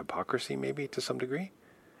with hypocrisy, maybe, to some degree?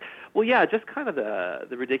 Well, yeah, just kind of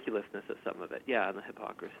the ridiculousness of some of it, yeah, and the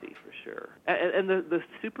hypocrisy for sure, and the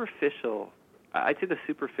superficial. I'd say the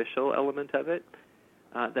superficial element of it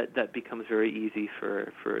that becomes very easy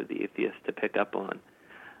for the atheist to pick up on.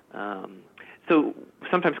 So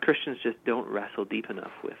sometimes Christians just don't wrestle deep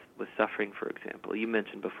enough with suffering. For example, you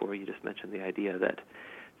mentioned the idea that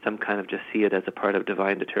some kind of just see it as a part of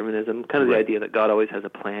divine determinism, kind of the idea that God always has a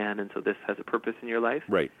plan, and so this has a purpose in your life.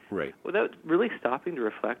 Right. Without really stopping to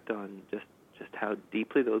reflect on just how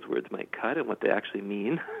deeply those words might cut and what they actually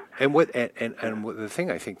mean. And the thing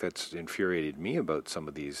I think that's infuriated me about some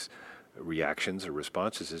of these reactions or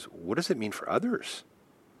responses is, what does it mean for others?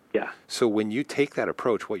 Yeah. So when you take that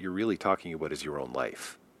approach, what you're really talking about is your own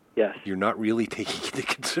life. Yes. You're not really taking into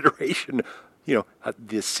consideration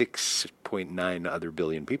the 6.9 other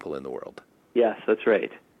billion people in the world. Yes, that's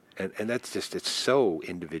right. And that's just, it's so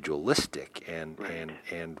individualistic and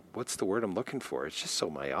what's the word I'm looking for? It's just so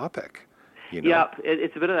myopic. Yeah,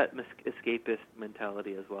 it's a bit of that escapist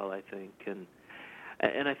mentality as well, I think.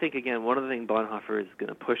 And I think, again, one of the things Bonhoeffer is going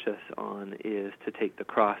to push us on is to take the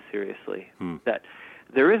cross seriously. That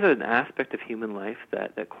there is an aspect of human life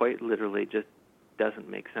that quite literally just doesn't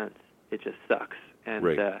make sense. It just sucks. And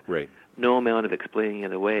no amount of explaining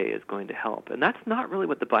it away is going to help. And that's not really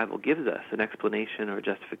what the Bible gives us, an explanation or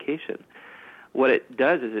justification. What it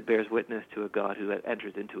does is it bears witness to a God who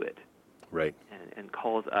enters into it. Right. And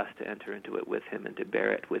calls us to enter into it with him and to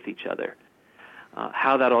bear it with each other.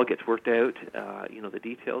 How that all gets worked out, the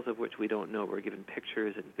details of which we don't know. We're given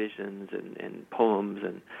pictures and visions and poems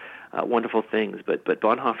and wonderful things. But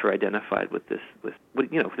Bonhoeffer identified with this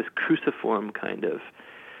cruciform kind of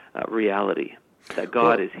reality, that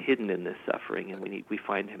God is hidden in this suffering, and we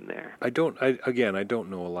find him there. I don't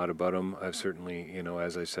know a lot about him. I've certainly,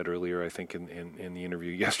 as I said earlier, I think in the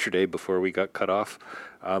interview yesterday before we got cut off,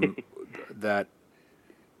 that,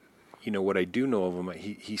 what I do know of him,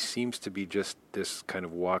 he seems to be just this kind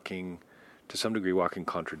of walking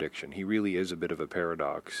contradiction. He really is a bit of a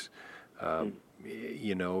paradox.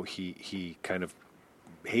 He kind of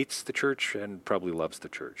hates the church and probably loves the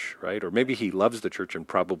church, right? Or maybe he loves the church and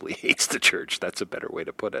probably hates the church. That's a better way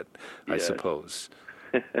to put it, I suppose.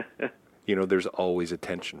 There's always a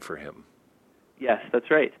tension for him. Yes,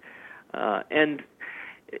 that's right. And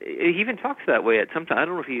he even talks that way at some time. I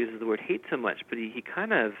don't know if he uses the word hate so much, but he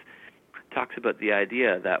kind of talks about the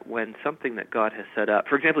idea that when something that God has set up,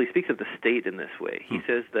 for example, he speaks of the state in this way. He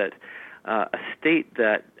says that a state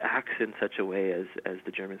that acts in such a way as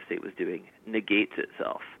the German state was doing negates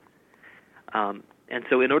itself. And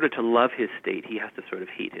so in order to love his state, he has to sort of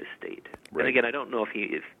hate his state. Right. And again, I don't know if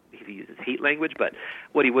he uses hate language, but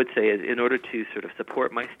what he would say is, in order to sort of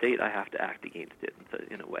support my state, I have to act against it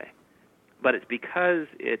in a way. But it's because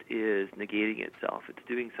it is negating itself. It's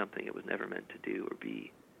doing something it was never meant to do or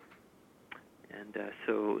be. And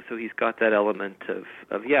so he's got that element of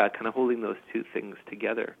kind of holding those two things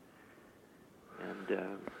together. And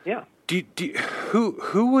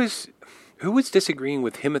who was disagreeing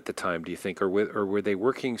with him at the time, do you think, or were they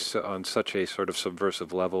working on such a sort of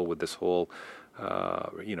subversive level with this whole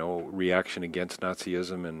reaction against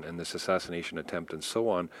Nazism and this assassination attempt and so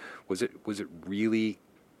on? Was it really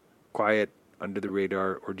quiet, under the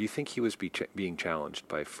radar, or do you think he was being challenged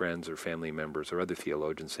by friends or family members or other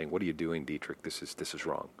theologians saying, "What are you doing, Dietrich? This is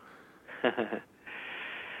wrong"?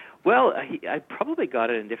 Well, I probably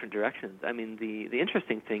got it in different directions. I mean, the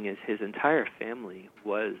interesting thing is his entire family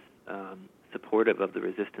was supportive of the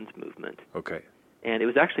resistance movement. Okay. And it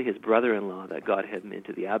was actually his brother-in-law that got him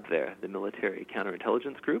into the Abwehr, the military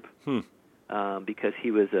counterintelligence group, because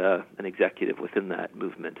he was an executive within that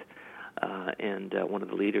movement. and one of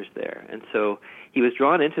the leaders there. And so he was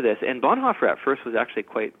drawn into this. And Bonhoeffer at first was actually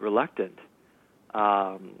quite reluctant.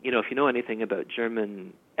 If you know anything about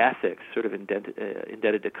German ethics, sort of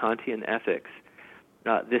indebted to Kantian ethics,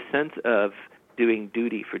 this sense of doing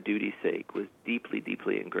duty for duty's sake was deeply,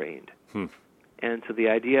 deeply ingrained. And so the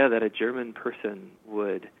idea that a German person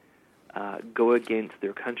would go against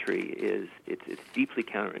their country it's deeply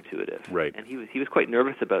counterintuitive. Right. And he was quite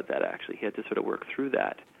nervous about that, actually. He had to sort of work through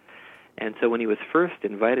that. And so when he was first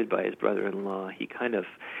invited by his brother-in-law, he kind of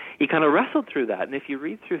wrestled through that. And if you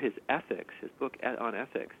read through his ethics, his book on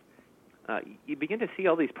ethics, you begin to see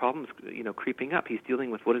all these problems, creeping up. He's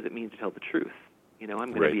dealing with what does it mean to tell the truth. I'm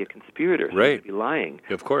going to be a conspirator, so I'm going to be lying.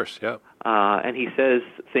 Of course, yeah. And he says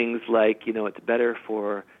things like, it's better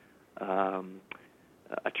for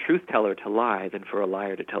a truth teller to lie than for a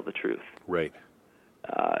liar to tell the truth. Right.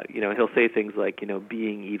 He'll say things like,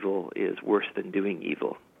 being evil is worse than doing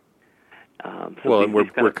evil. And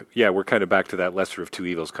we're kind of back to that lesser of two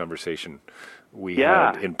evils conversation we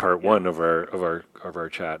had in part one of our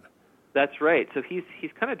chat. That's right. So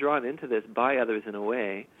he's kind of drawn into this by others in a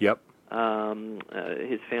way. Yep.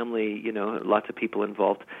 His family, lots of people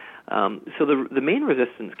involved. So the main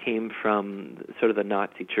resistance came from sort of the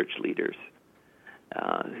Nazi church leaders.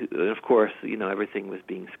 Who, of course, everything was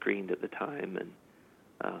being screened at the time, and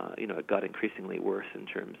it got increasingly worse in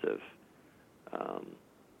terms of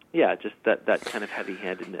just that kind of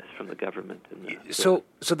heavy-handedness from the government. So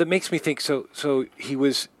that makes me think. So he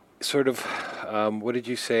was sort of, what did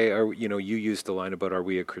you say? You used the line about, "Are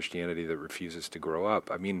we a Christianity that refuses to grow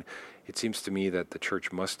up?" I mean, it seems to me that the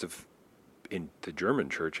church must have, in the German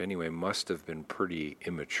church anyway, must have been pretty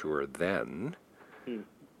immature then.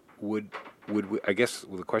 Would I guess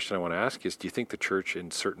the question I want to ask is, do you think the church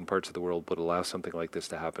in certain parts of the world would allow something like this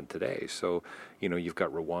to happen today? So, you've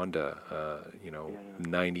got Rwanda,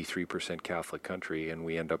 93% Catholic country, and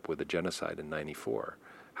we end up with a genocide in 94.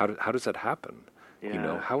 How does that happen?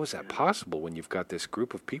 How is that possible when you've got this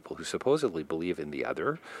group of people who supposedly believe in the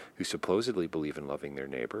other, who supposedly believe in loving their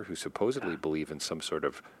neighbor, who supposedly believe in some sort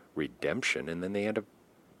of redemption, and then they end up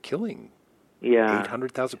killing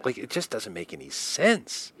 800,000. Like, it just doesn't make any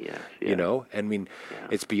sense. I mean,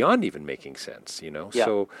 it's beyond even making sense. Yeah,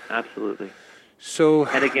 so absolutely. So,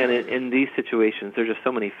 and again, in these situations, there's just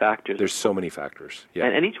so many factors. There's so many factors. Yeah,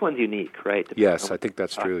 and each one's unique, right? Yes, I think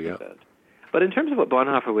that's true. Yeah. But in terms of what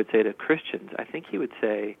Bonhoeffer would say to Christians, I think he would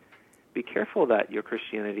say, be careful that your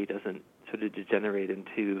Christianity doesn't sort of degenerate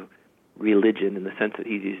into religion in the sense that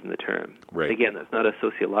he's using the term. Right. Again, that's not a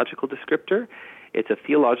sociological descriptor. It's a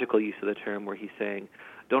theological use of the term where he's saying,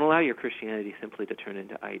 don't allow your Christianity simply to turn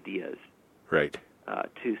into ideas. Right.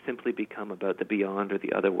 To simply become about the beyond or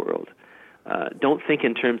the other world. Don't think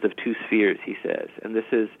in terms of two spheres, he says. And this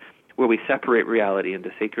is where we separate reality into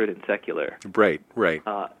sacred and secular. Right.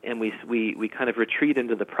 And we kind of retreat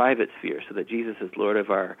into the private sphere so that Jesus is Lord of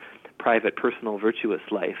our private, personal, virtuous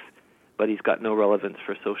life, but he's got no relevance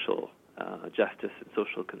for social justice and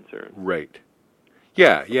social concern. Right.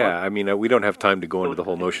 Yeah. I mean, we don't have time to go into the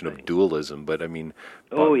whole notion of dualism, but I mean,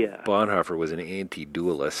 Bonhoeffer was an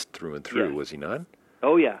anti-dualist through and through, was he not?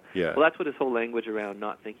 Oh, yeah. Yeah. Well, that's what his whole language around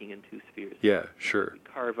not thinking in two spheres. Yeah, sure. We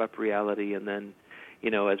carve up reality, and then,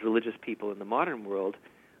 as religious people in the modern world,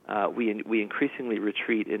 we increasingly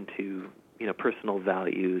retreat into, personal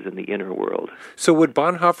values and the inner world. So would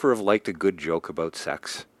Bonhoeffer have liked a good joke about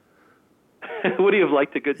sex? Would he have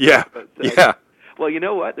liked a good joke about sex? Yeah. Well, you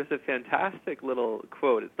know what? There's a fantastic little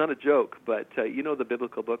quote. It's not a joke, but the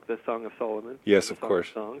biblical book, The Song of Solomon? Yes, of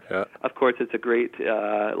course. Yeah. Of course, it's a great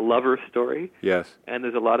lover story. Yes. And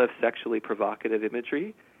there's a lot of sexually provocative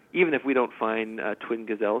imagery, even if we don't find twin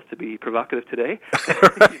gazelles to be provocative today.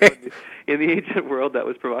 In the ancient world, that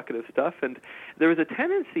was provocative stuff. And there was a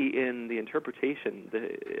tendency in the interpretation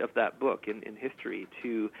of that book in history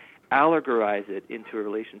to allegorize it into a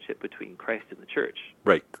relationship between Christ and the church.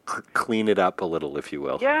 Right. Clean it up a little, if you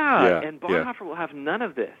will. Yeah. And Bonhoeffer will have none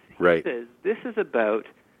of this. He says, this is about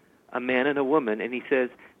a man and a woman, and he says,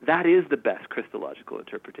 that is the best Christological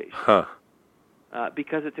interpretation.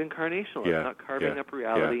 Because it's incarnational. It's not carving up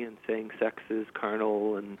reality and saying sex is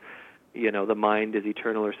carnal and, the mind is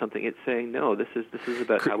eternal or something. It's saying, no, this is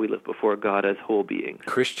about how we live before God as whole beings.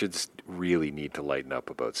 Christians really need to lighten up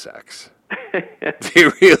about sex. They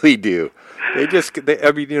really do.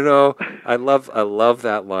 I love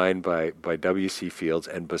that line by W.C. Fields,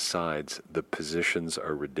 and besides, the positions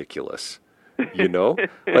are ridiculous.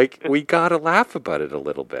 Like, we gotta laugh about it a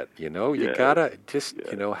little bit. You gotta just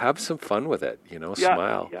have some fun with it.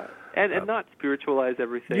 Smile. Yeah. And not spiritualize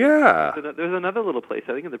everything. Yeah. There's another little place,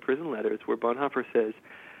 I think in the Prison Letters, where Bonhoeffer says,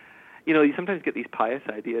 you sometimes get these pious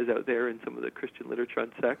ideas out there in some of the Christian literature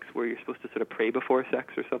on sex where you're supposed to sort of pray before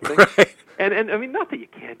sex or something. Right. And I mean, not that you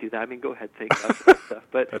can't do that. I mean, go ahead, thank God for that stuff.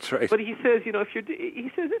 But That's right. But he says, he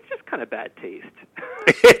says it's just kind of bad taste.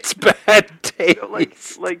 It's bad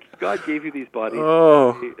taste. Like God gave you these bodies.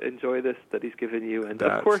 Oh. Enjoy this that He's given you, and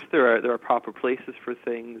That's... of course there are proper places for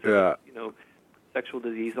things. Yeah. Sexual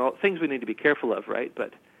disease, all things we need to be careful of, right?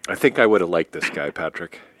 But I think I would have liked this guy,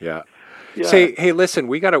 Patrick. Yeah. Yeah. Say, hey, listen,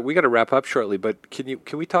 we gotta wrap up shortly, but can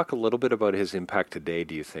we talk a little bit about his impact today?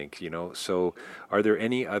 Do you think? So are there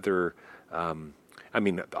any other? I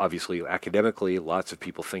mean, obviously, academically, lots of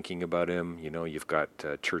people thinking about him. You've got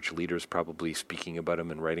church leaders probably speaking about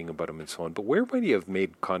him and writing about him and so on. But where might he have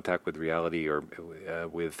made contact with reality, or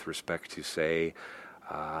with respect to, say,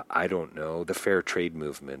 I don't know, the fair trade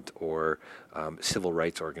movement or civil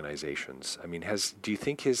rights organizations? I mean, do you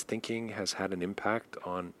think his thinking has had an impact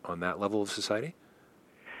on that level of society?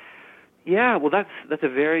 Yeah, well, that's a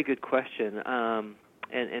very good question,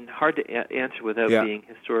 and hard to answer without being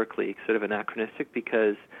historically sort of anachronistic,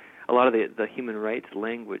 because a lot of the human rights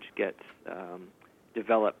language gets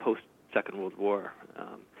developed post Second World War.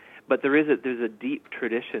 But there's a deep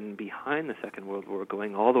tradition behind the Second World War,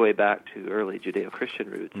 going all the way back to early Judeo-Christian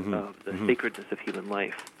roots of the sacredness of human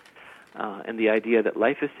life, and the idea that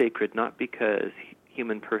life is sacred not because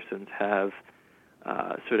human persons have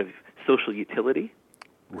sort of social utility.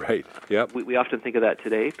 Right. Yep. We often think of that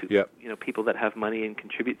today. Yep. People that have money and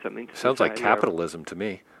contribute something to Sounds society like capitalism to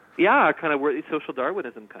me. Yeah, kind of social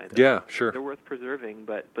Darwinism kind of. Yeah, sure. They're worth preserving,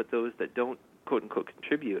 but those that don't quote unquote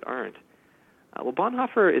contribute aren't. Well,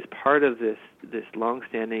 Bonhoeffer is part of this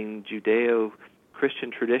long-standing Judeo-Christian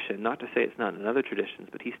tradition, not to say it's not in other traditions,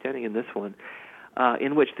 but he's standing in this one,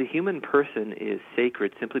 in which the human person is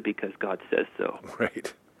sacred simply because God says so.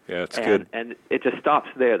 Right. Yeah, it's good. And it just stops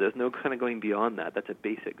there. There's no kind of going beyond that. That's a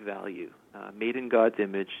basic value. Made in God's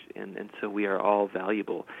image, and so we are all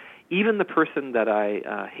valuable. Even the person that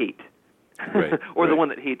I hate, right, or right. the one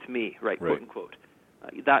that hates me, right, right. quote-unquote,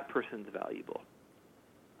 that person's valuable.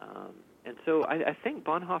 And so I think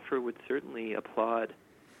Bonhoeffer would certainly applaud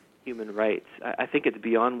human rights. I think it's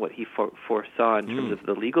beyond what he foresaw in terms of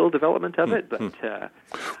the legal development of it. But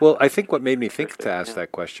well, I think what made me think to ask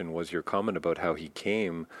that question was your comment about how he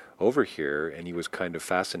came over here and he was kind of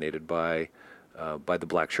fascinated by the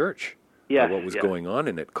Black Church. What was going on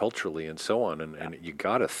in it culturally and so on, and you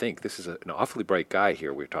got to think this is an awfully bright guy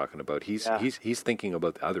here we're talking about. He's thinking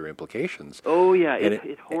about the other implications. Oh yeah,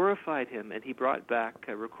 it horrified him, and he brought back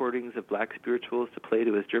recordings of Black spirituals to play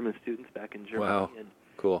to his German students back in Germany. Wow, and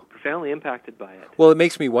cool. Profoundly impacted by it. Well, it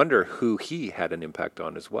makes me wonder who he had an impact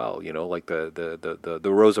on as well. Like the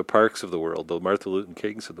Rosa Parks of the world, the Martin Luther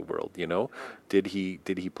Kings of the world. Did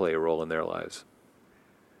he play a role in their lives?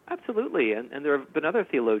 Absolutely, and there have been other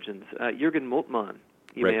theologians. Jürgen Moltmann,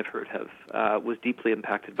 you may have heard of, was deeply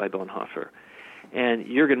impacted by Bonhoeffer. And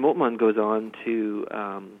Jürgen Moltmann goes on to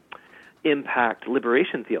impact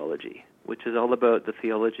liberation theology, which is all about the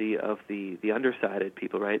theology of the undersided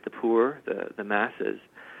people, right, the poor, the masses,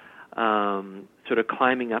 sort of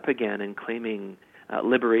climbing up again and claiming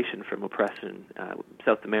liberation from oppression,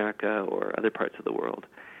 South America or other parts of the world.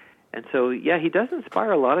 And so, he does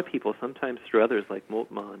inspire a lot of people, sometimes through others like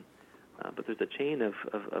Moltmann, but there's a chain of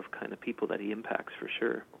kind of people that he impacts for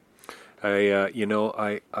sure.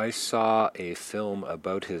 I saw a film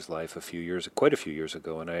about his life quite a few years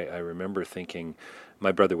ago, and I remember thinking,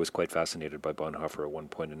 my brother was quite fascinated by Bonhoeffer at one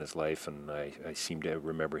point in his life, and I seem to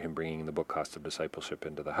remember him bringing the book Cost of Discipleship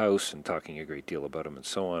into the house and talking a great deal about him and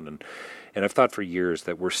so on. And I've thought for years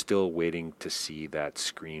that we're still waiting to see that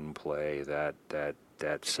screenplay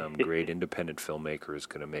that some great independent filmmaker is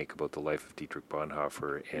going to make about the life of Dietrich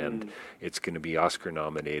Bonhoeffer, and it's going to be Oscar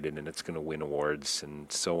nominated and it's going to win awards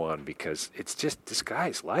and so on, because it's just this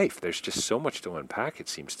guy's life. There's just so much to unpack, it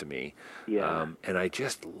seems to me. And I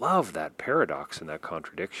just love that paradox and that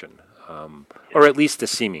contradiction, or at least the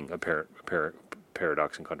seeming apparent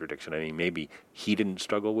paradox and contradiction. I mean, maybe he didn't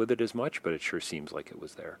struggle with it as much, but it sure seems like it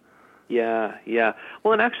was there. Yeah.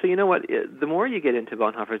 Well, and actually, you know what? The more you get into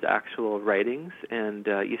Bonhoeffer's actual writings, and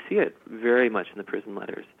you see it very much in the prison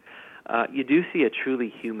letters, you do see a truly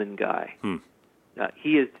human guy.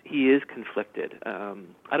 He is conflicted. I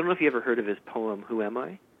don't know if you ever heard of his poem, Who Am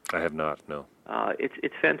I? I have not, no.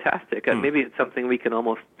 It's fantastic. Maybe it's something we can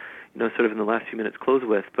almost, sort of in the last few minutes close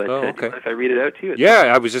with, but do you mind if I read it out to you?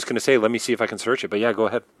 Yeah, I was just going to say, let me see if I can search it, but yeah, go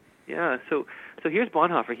ahead. Yeah, so here's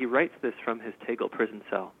Bonhoeffer. He writes this from his Tegel prison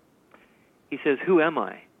cell. He says, "Who am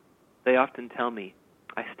I? They often tell me.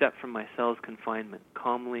 I step from my cell's confinement,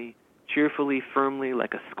 calmly, cheerfully, firmly,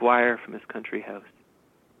 like a squire from his country house.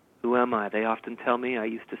 Who am I? They often tell me I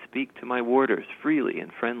used to speak to my warders freely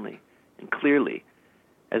and friendly and clearly,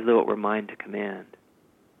 as though it were mine to command.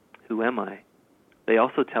 Who am I? They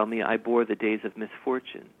also tell me I bore the days of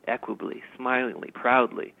misfortune equably, smilingly,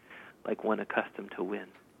 proudly, like one accustomed to win.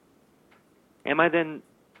 Am I then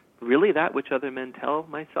really that which other men tell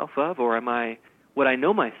myself of, or am I what I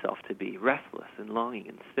know myself to be, restless and longing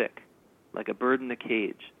and sick, like a bird in a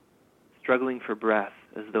cage, struggling for breath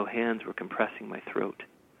as though hands were compressing my throat,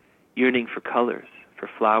 yearning for colors, for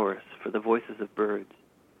flowers, for the voices of birds,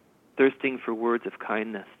 thirsting for words of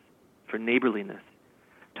kindness, for neighborliness,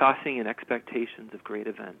 tossing in expectations of great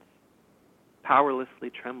events, powerlessly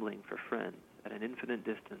trembling for friends at an infinite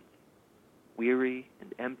distance, weary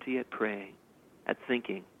and empty at praying, at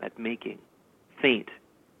thinking, at making, faint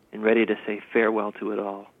and ready to say farewell to it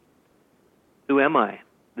all. Who am I,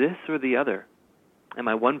 this or the other? Am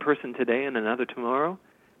I one person today and another tomorrow?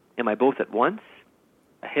 Am I both at once,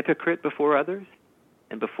 a hypocrite before others,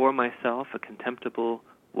 and before myself a contemptible,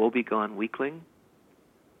 woebegone weakling?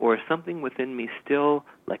 Or is something within me still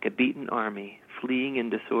like a beaten army fleeing in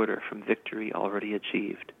disorder from victory already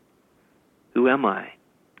achieved? Who am I?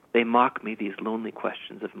 They mock me, these lonely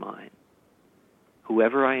questions of mine.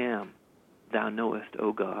 Whoever I am, thou knowest,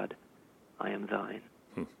 O God, I am thine.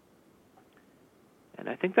 And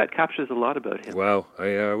I think that captures a lot about him. Wow,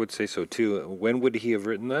 I would say so too. When would he have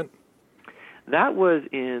written that? That was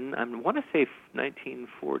in, I want to say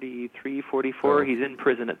 1943, 44. Oh. He's in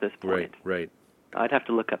prison at this point. Right. I'd have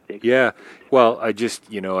to look up the exact. Yeah, well, I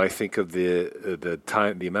just, I think of the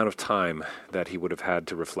time, the amount of time that he would have had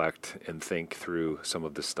to reflect and think through some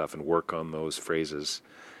of this stuff and work on those phrases,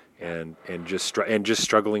 and just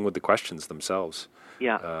struggling with the questions themselves.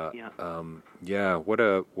 Yeah. What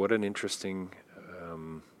an interesting,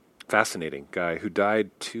 fascinating guy who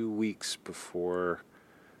died 2 weeks before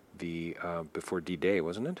before D-Day,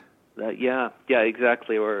 wasn't it? Yeah,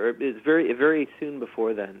 exactly. Or it's very soon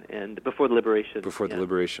before then, and before the liberation. Before the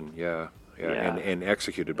liberation, yeah. And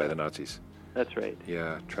executed by the Nazis. That's right.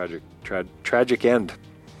 Yeah, tragic end.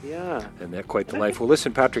 Yeah. And that quite the life. Well,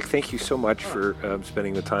 listen, Patrick, thank you so much for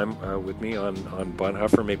spending the time with me on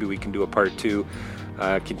Bonhoeffer. Maybe we can do a part 2.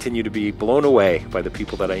 Continue to be blown away by the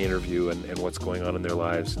people that I interview and what's going on in their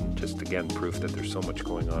lives, and just again proof that there's so much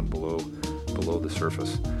going on below the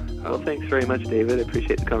surface. Well, thanks very much, David. I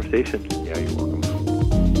appreciate the conversation. Yeah, you're welcome.